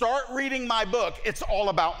 start reading my book. It's all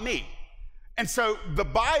about me. And so the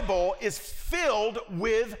Bible is filled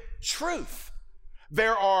with truth.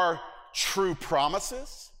 There are true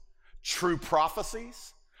promises, true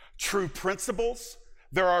prophecies, true principles.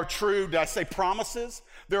 There are true, did I say promises?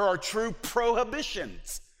 There are true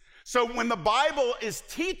prohibitions. So when the Bible is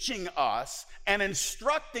teaching us and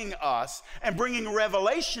instructing us and bringing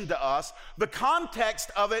revelation to us, the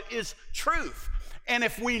context of it is truth. And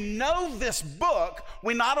if we know this book,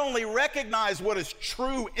 we not only recognize what is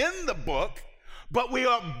true in the book, but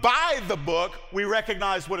by the book, we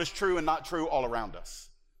recognize what is true and not true all around us.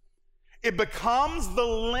 It becomes the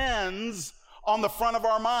lens on the front of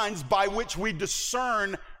our minds by which we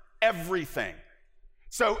discern everything.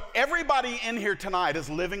 So everybody in here tonight is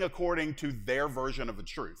living according to their version of the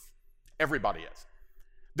truth. Everybody is.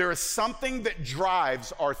 There is something that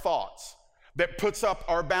drives our thoughts, that puts up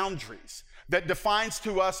our boundaries. that defines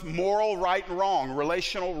to us moral right and wrong,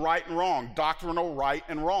 relational right and wrong, doctrinal right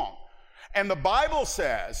and wrong. And the Bible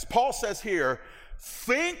says, Paul says here,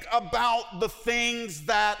 think about the things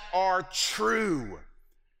that are true.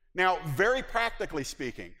 Now, very practically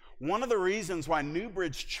speaking, one of the reasons why New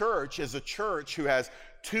Bridge Church is a church who has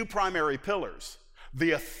two primary pillars,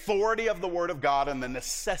 the authority of the Word of God and the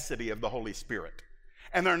necessity of the Holy Spirit.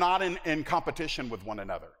 And they're not in competition with one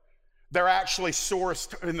another. They're actually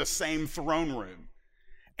sourced in the same throne room.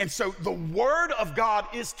 And so the Word of God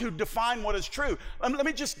is to define what is true. Let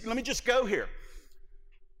me just go here.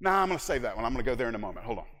 Now I'm going to save that one. I'm going to go there in a moment.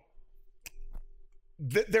 Hold on.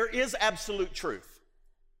 There is absolute truth.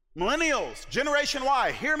 Millennials, Generation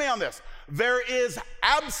Y, hear me on this. There is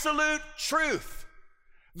absolute truth.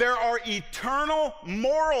 There are eternal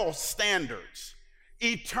moral standards,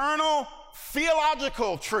 eternal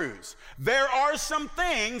theological truths. There are some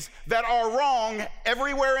things that are wrong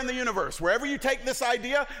everywhere in the universe. Wherever you take this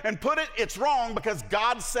idea and put it, it's wrong because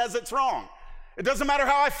God says it's wrong. It doesn't matter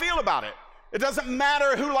how I feel about it. It doesn't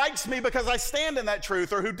matter who likes me because I stand in that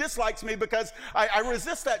truth or who dislikes me because I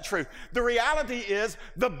resist that truth. The reality is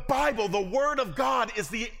the Bible, the Word of God, is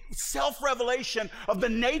the self-revelation of the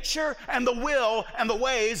nature and the will and the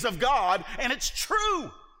ways of God, and it's true.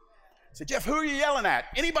 I said, Jeff, who are you yelling at?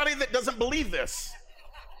 Anybody that doesn't believe this.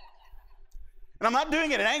 And I'm not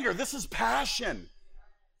doing it in anger. This is passion.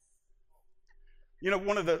 You know,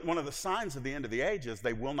 one of the signs of the end of the age is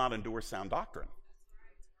they will not endure sound doctrine.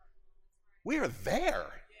 We are there.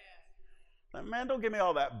 Man, don't give me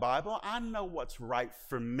all that Bible. I know what's right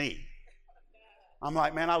for me. I'm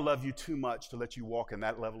like, man, I love you too much to let you walk in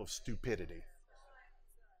that level of stupidity.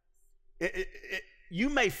 You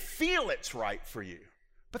may feel it's right for you,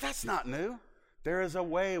 but that's not new. There is a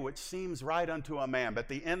way which seems right unto a man, but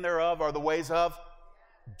the end thereof are the ways of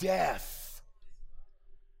death.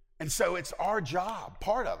 And so it's our job,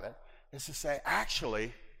 part of it, is to say,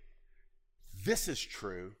 actually, this is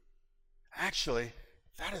true. Actually,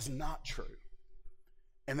 that is not true.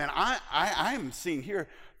 And then I am seeing here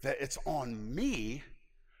that it's on me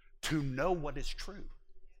to know what is true.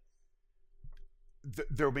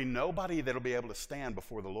 There'll be nobody that'll be able to stand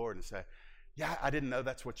before the Lord and say, yeah, I didn't know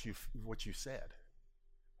that's what you said.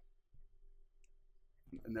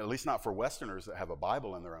 And at least not for Westerners that have a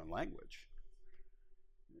Bible in their own language.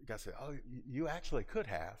 You got to say, oh, you actually could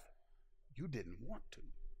have. You didn't want to.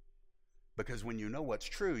 Because when you know what's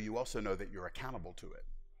true, you also know that you're accountable to it.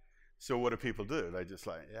 So what do people do? They just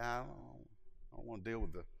like, yeah, I don't want to deal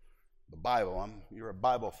with the Bible. You're a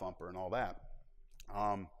Bible thumper and all that.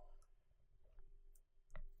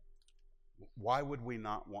 Why would we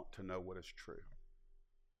not want to know what is true?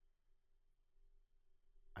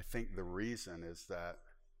 I think the reason is that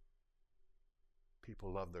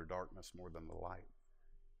people love their darkness more than the light.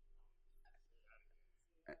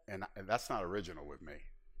 And that's not original with me.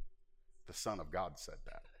 The Son of God said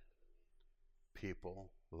that.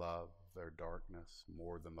 People love their darkness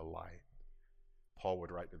more than the light. Paul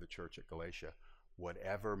would write to the church at Galatia,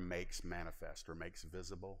 whatever makes manifest or makes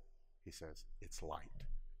visible, he says, it's light.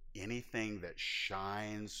 Anything that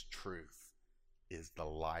shines truth is the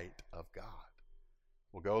light of God.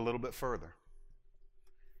 We'll go a little bit further.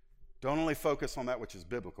 Don't only focus on that which is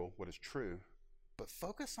biblical, what is true, but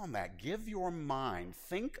focus on that. Give your mind,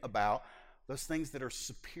 think about those things that are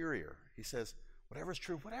superior. He says, whatever is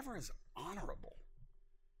true, whatever is honorable.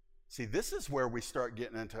 See, this is where we start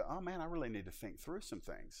getting into, oh man, I really need to think through some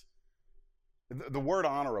things. The word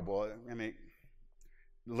honorable, I mean,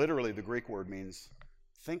 literally the Greek word means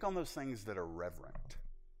think on those things that are reverent.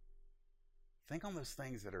 Think on those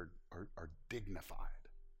things that are dignified.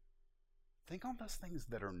 Think on those things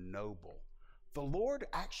that are noble. The Lord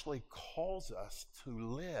actually calls us to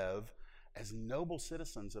live as noble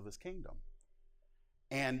citizens of his kingdom.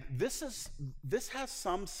 And this has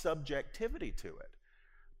some subjectivity to it.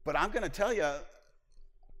 But I'm going to tell you,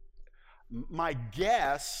 my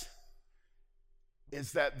guess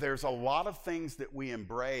is that there's a lot of things that we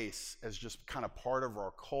embrace as just kind of part of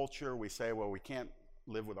our culture. We say, well, we can't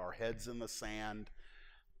live with our heads in the sand.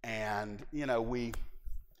 And, you know, we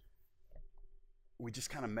just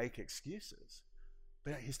kind of make excuses.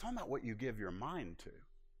 But he's talking about what you give your mind to.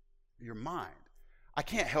 Your mind. I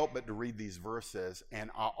can't help but to read these verses, and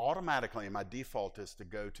automatically my default is to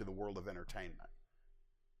go to the world of entertainment.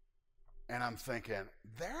 And I'm thinking,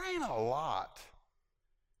 there ain't a lot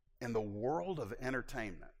in the world of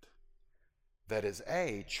entertainment that is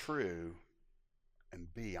A, true, and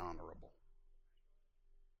B, honorable.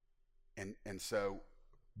 And so,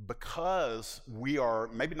 because we are,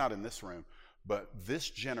 maybe not in this room, but this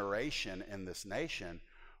generation in this nation,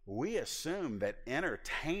 we assume that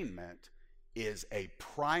entertainment is a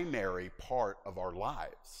primary part of our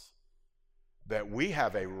lives, that we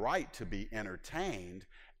have a right to be entertained,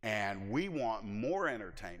 and we want more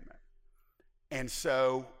entertainment. And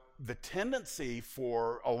so the tendency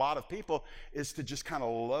for a lot of people is to just kind of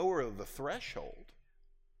lower the threshold.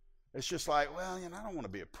 It's just like, well, I don't want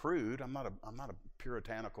to be a prude. I'm not a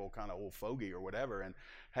puritanical kind of old fogey or whatever. And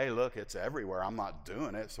hey, look, it's everywhere. I'm not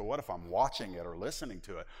doing it. So what if I'm watching it or listening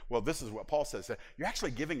to it? Well, this is what Paul says. You're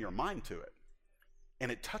actually giving your mind to it, and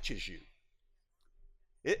it touches you.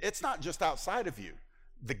 It's not just outside of you.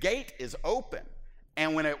 The gate is open,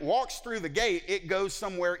 and when it walks through the gate, it goes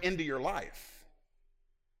somewhere into your life.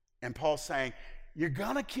 And Paul's saying, you're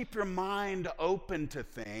going to keep your mind open to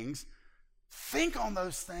things. Think on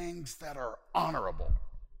those things that are honorable.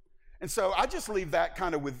 And so I just leave that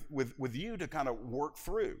kind of with you to kind of work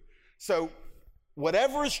through. So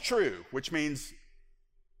whatever is true, which means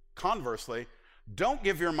conversely, don't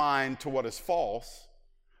give your mind to what is false.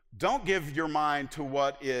 Don't give your mind to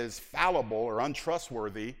what is fallible or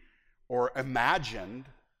untrustworthy or imagined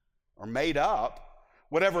or made up.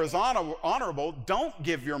 Whatever is honorable, don't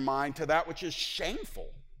give your mind to that which is shameful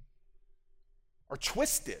or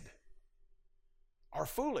twisted or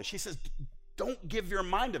foolish. He says, don't give your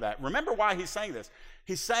mind to that. Remember why he's saying this.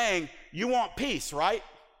 He's saying, you want peace, right?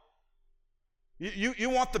 You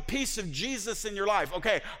want the peace of Jesus in your life.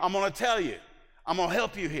 Okay, I'm going to tell you. I'm going to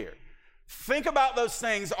help you here. Think about those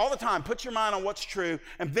things all the time. Put your mind on what's true,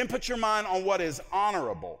 and then put your mind on what is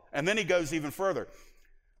honorable. And then he goes even further.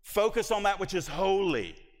 Focus on that which is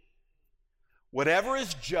holy. Whatever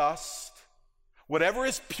is just, whatever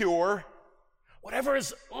is pure, whatever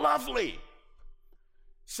is lovely.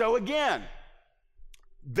 So again,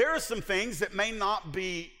 there are some things that may not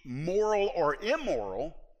be moral or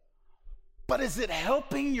immoral, but is it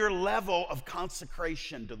helping your level of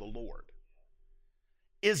consecration to the Lord?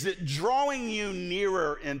 Is it drawing you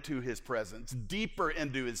nearer into his presence, deeper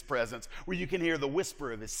into his presence, where you can hear the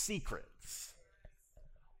whisper of his secrets?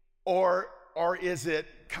 Or is it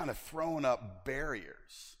kind of throwing up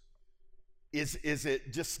barriers? Is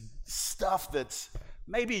it just stuff that's,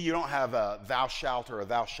 maybe you don't have a thou shalt or a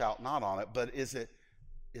thou shalt not on it, but is it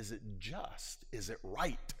just? Is it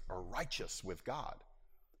right or righteous with God?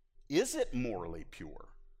 Is it morally pure?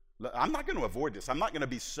 I'm not going to avoid this. I'm not going to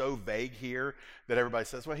be so vague here that everybody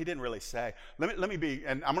says, well, he didn't really say. Let me be,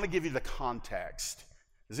 and I'm going to give you the context.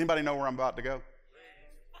 Does anybody know where I'm about to go?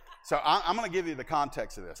 So I'm going to give you the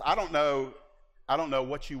context of this. I don't know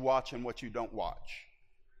what you watch and what you don't watch.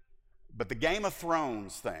 But the Game of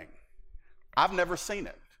Thrones thing, I've never seen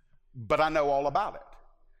it, but I know all about it.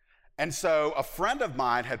 And so a friend of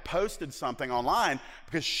mine had posted something online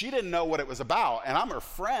because she didn't know what it was about, and I'm her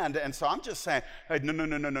friend, and so I'm just saying, hey,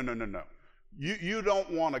 no. You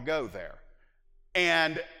don't want to go there.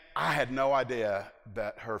 And I had no idea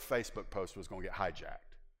that her Facebook post was going to get hijacked.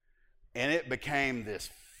 And it became this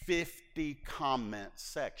 50 comment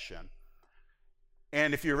section.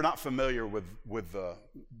 And if you're not familiar with the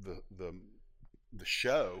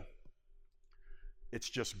show, it's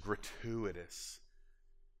just gratuitous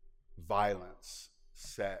violence,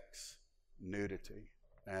 sex, nudity.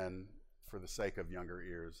 And for the sake of younger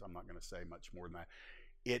ears, I'm not going to say much more than that.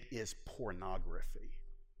 It is pornography.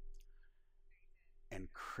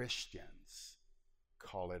 And Christians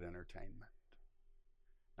call it entertainment.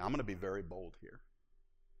 Now, I'm going to be very bold here.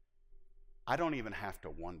 I don't even have to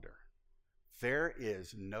wonder. There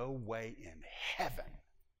is no way in heaven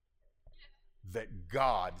that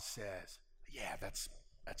God says, yeah, that's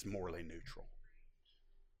morally neutral.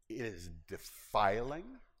 It is defiling.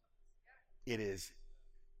 It is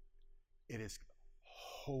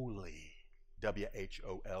wholly,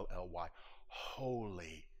 W-H-O-L-L-Y,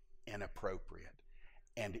 wholly inappropriate.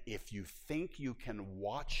 And if you think you can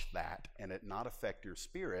watch that and it not affect your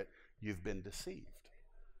spirit, you've been deceived.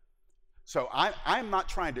 So I'm not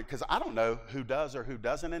trying to, because I don't know who does or who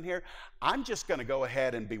doesn't in here. I'm just going to go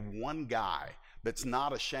ahead and be one guy that's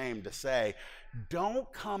not ashamed to say,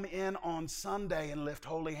 don't come in on Sunday and lift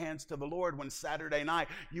holy hands to the Lord when Saturday night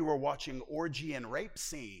you were watching orgy and rape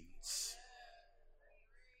scenes.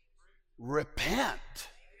 Repent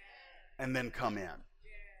and then come in.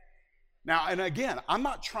 Now, and again, I'm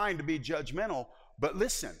not trying to be judgmental, but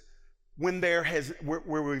listen, when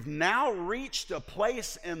where we've now reached a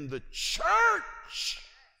place in the church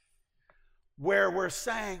where we're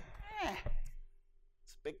saying,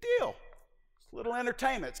 it's a big deal. It's a little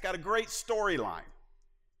entertainment. It's got a great storyline.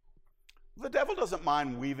 The devil doesn't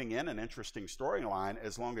mind weaving in an interesting storyline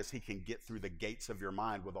as long as he can get through the gates of your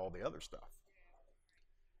mind with all the other stuff.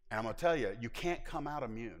 And I'm going to tell you, you can't come out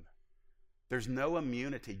immune. There's no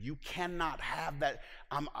immunity. You cannot have that.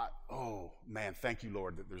 Oh, man, thank you,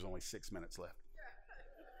 Lord, that there's only 6 minutes left.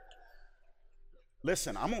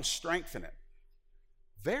 Listen, I'm going to strengthen it.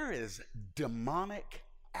 There is demonic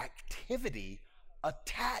activity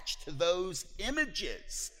attached to those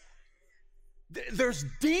images. There's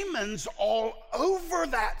demons all over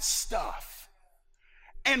that stuff.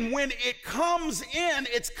 And when it comes in,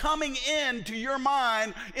 it's coming into your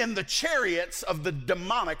mind in the chariots of the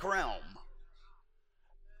demonic realm.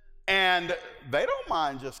 And they don't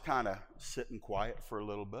mind just kind of sitting quiet for a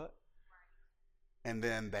little bit. And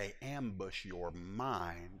then they ambush your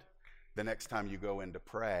mind the next time you go in to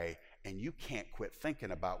pray, and you can't quit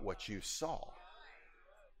thinking about what you saw.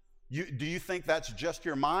 Do you think that's just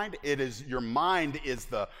your mind? It is. Your mind is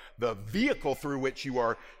the vehicle through which you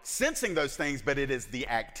are sensing those things, but it is the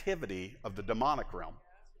activity of the demonic realm.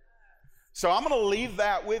 So I'm going to leave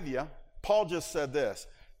that with you. Paul just said this: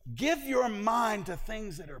 give your mind to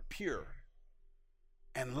things that are pure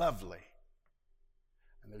and lovely.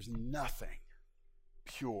 And there's nothing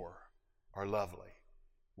pure or lovely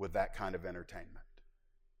with that kind of entertainment.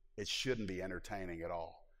 It shouldn't be entertaining at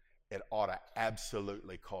all. It ought to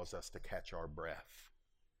absolutely cause us to catch our breath.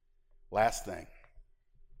 Last thing,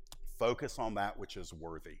 focus on that which is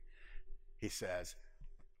worthy. He says,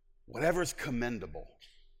 whatever's commendable,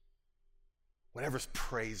 whatever's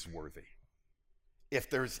praiseworthy, if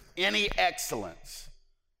there's any excellence,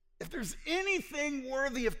 if there's anything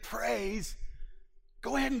worthy of praise,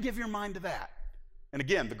 go ahead and give your mind to that. And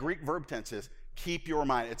again, the Greek verb tense is keep your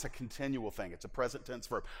mind. It's a continual thing. It's a present tense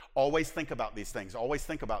verb. Always think about these things. Always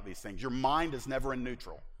think about these things. Your mind is never in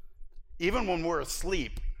neutral. Even when we're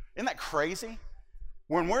asleep. Isn't that crazy?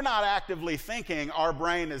 When we're not actively thinking, our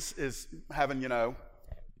brain is having,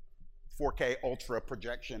 4K ultra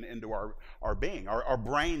projection into our being. Our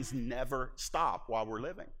brains never stop while we're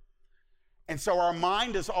living. And so our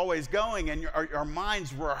mind is always going, and our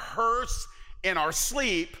minds rehearse in our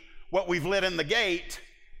sleep what we've lit in the gate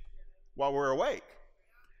while we're awake.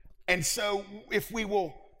 And so if we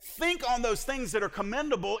will think on those things that are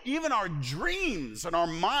commendable, even our dreams and our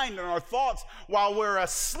mind and our thoughts while we're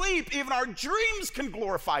asleep, even our dreams can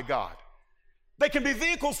glorify God. They can be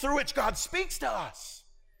vehicles through which God speaks to us.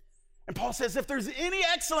 And Paul says if there's any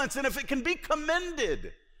excellence and if it can be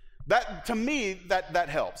commended, that to me, that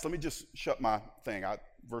helps. Let me just shut my thing.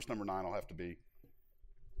 Verse number 9 will have to be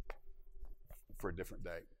for a different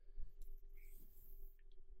day.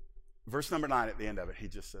 Verse number 9 at the end of it, he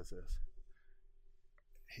just says this.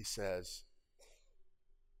 He says,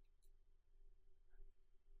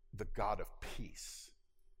 the God of peace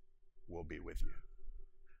will be with you.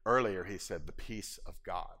 Earlier he said the peace of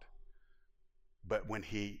God. But when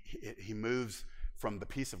he moves from the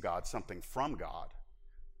peace of God, something from God,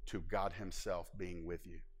 to God himself being with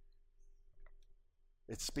you.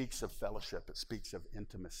 It speaks of fellowship. It speaks of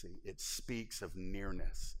intimacy. It speaks of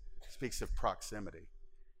nearness. It speaks of proximity.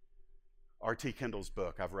 R.T. Kendall's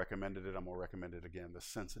book, I've recommended it. I'm going to recommend it again. The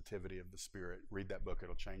Sensitivity of the Spirit. Read that book.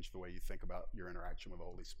 It'll change the way you think about your interaction with the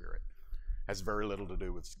Holy Spirit. Has very little to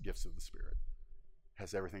do with gifts of the Spirit.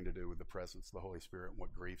 Has everything to do with the presence of the Holy Spirit and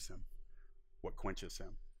what grieves him, what quenches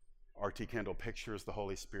him. R.T. Kendall pictures the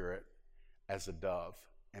Holy Spirit as a dove,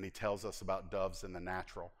 and he tells us about doves in the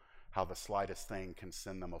natural, how the slightest thing can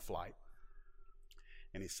send them aflight.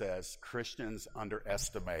 And he says, Christians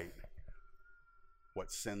underestimate what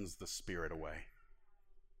sends the Spirit away,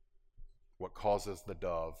 what causes the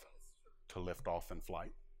dove to lift off in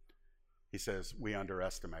flight. He says we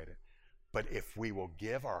underestimate it. But if we will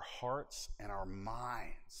give our hearts and our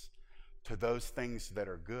minds to those things that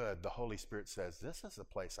are good, the Holy Spirit says, this is a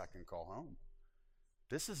place I can call home.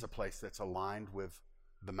 This is a place that's aligned with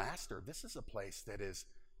the Master. This is a place that is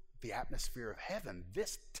the atmosphere of heaven.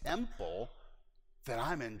 This temple that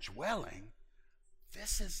I'm indwelling,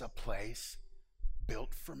 this is a place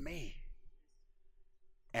built for me.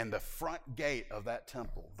 And the front gate of that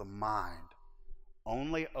temple, the mind,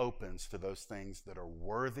 only opens to those things that are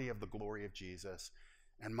worthy of the glory of Jesus.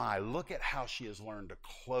 And look at how she has learned to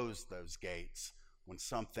close those gates when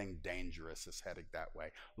something dangerous is headed that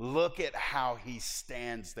way. Look at how he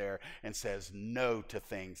stands there and says no to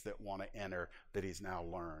things that want to enter that he's now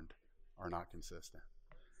learned are not consistent.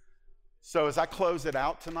 So as I close it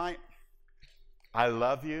out tonight, I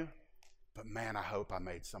love you, but man, I hope I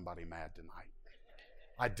made somebody mad tonight.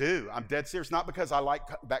 I do. I'm dead serious. Not because I like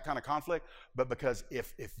that kind of conflict, but because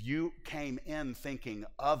if you came in thinking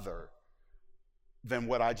other than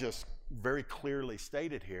what I just very clearly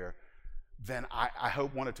stated here, then I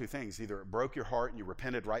hope one of two things. Either it broke your heart and you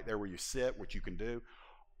repented right there where you sit, which you can do,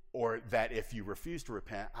 or that if you refuse to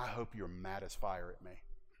repent, I hope you're mad as fire at me.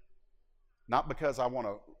 Not because I want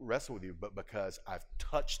to wrestle with you, but because I've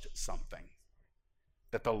touched something.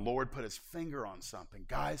 That the Lord put his finger on something.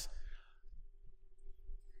 Guys,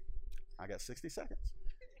 I got 60 seconds.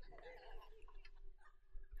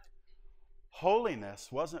 Holiness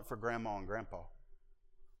wasn't for grandma and grandpa.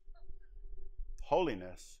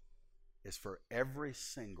 Holiness is for every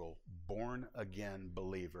single born-again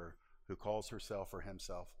believer who calls herself or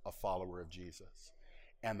himself a follower of Jesus.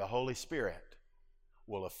 And the Holy Spirit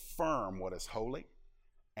will affirm what is holy,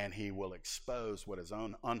 and he will expose what is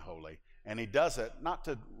unholy. And he does it not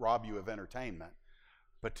to rob you of entertainment,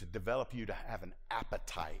 but to develop you to have an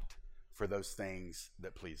appetite for those things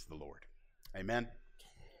that please the Lord. Amen?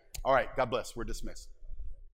 All right, God bless. We're dismissed.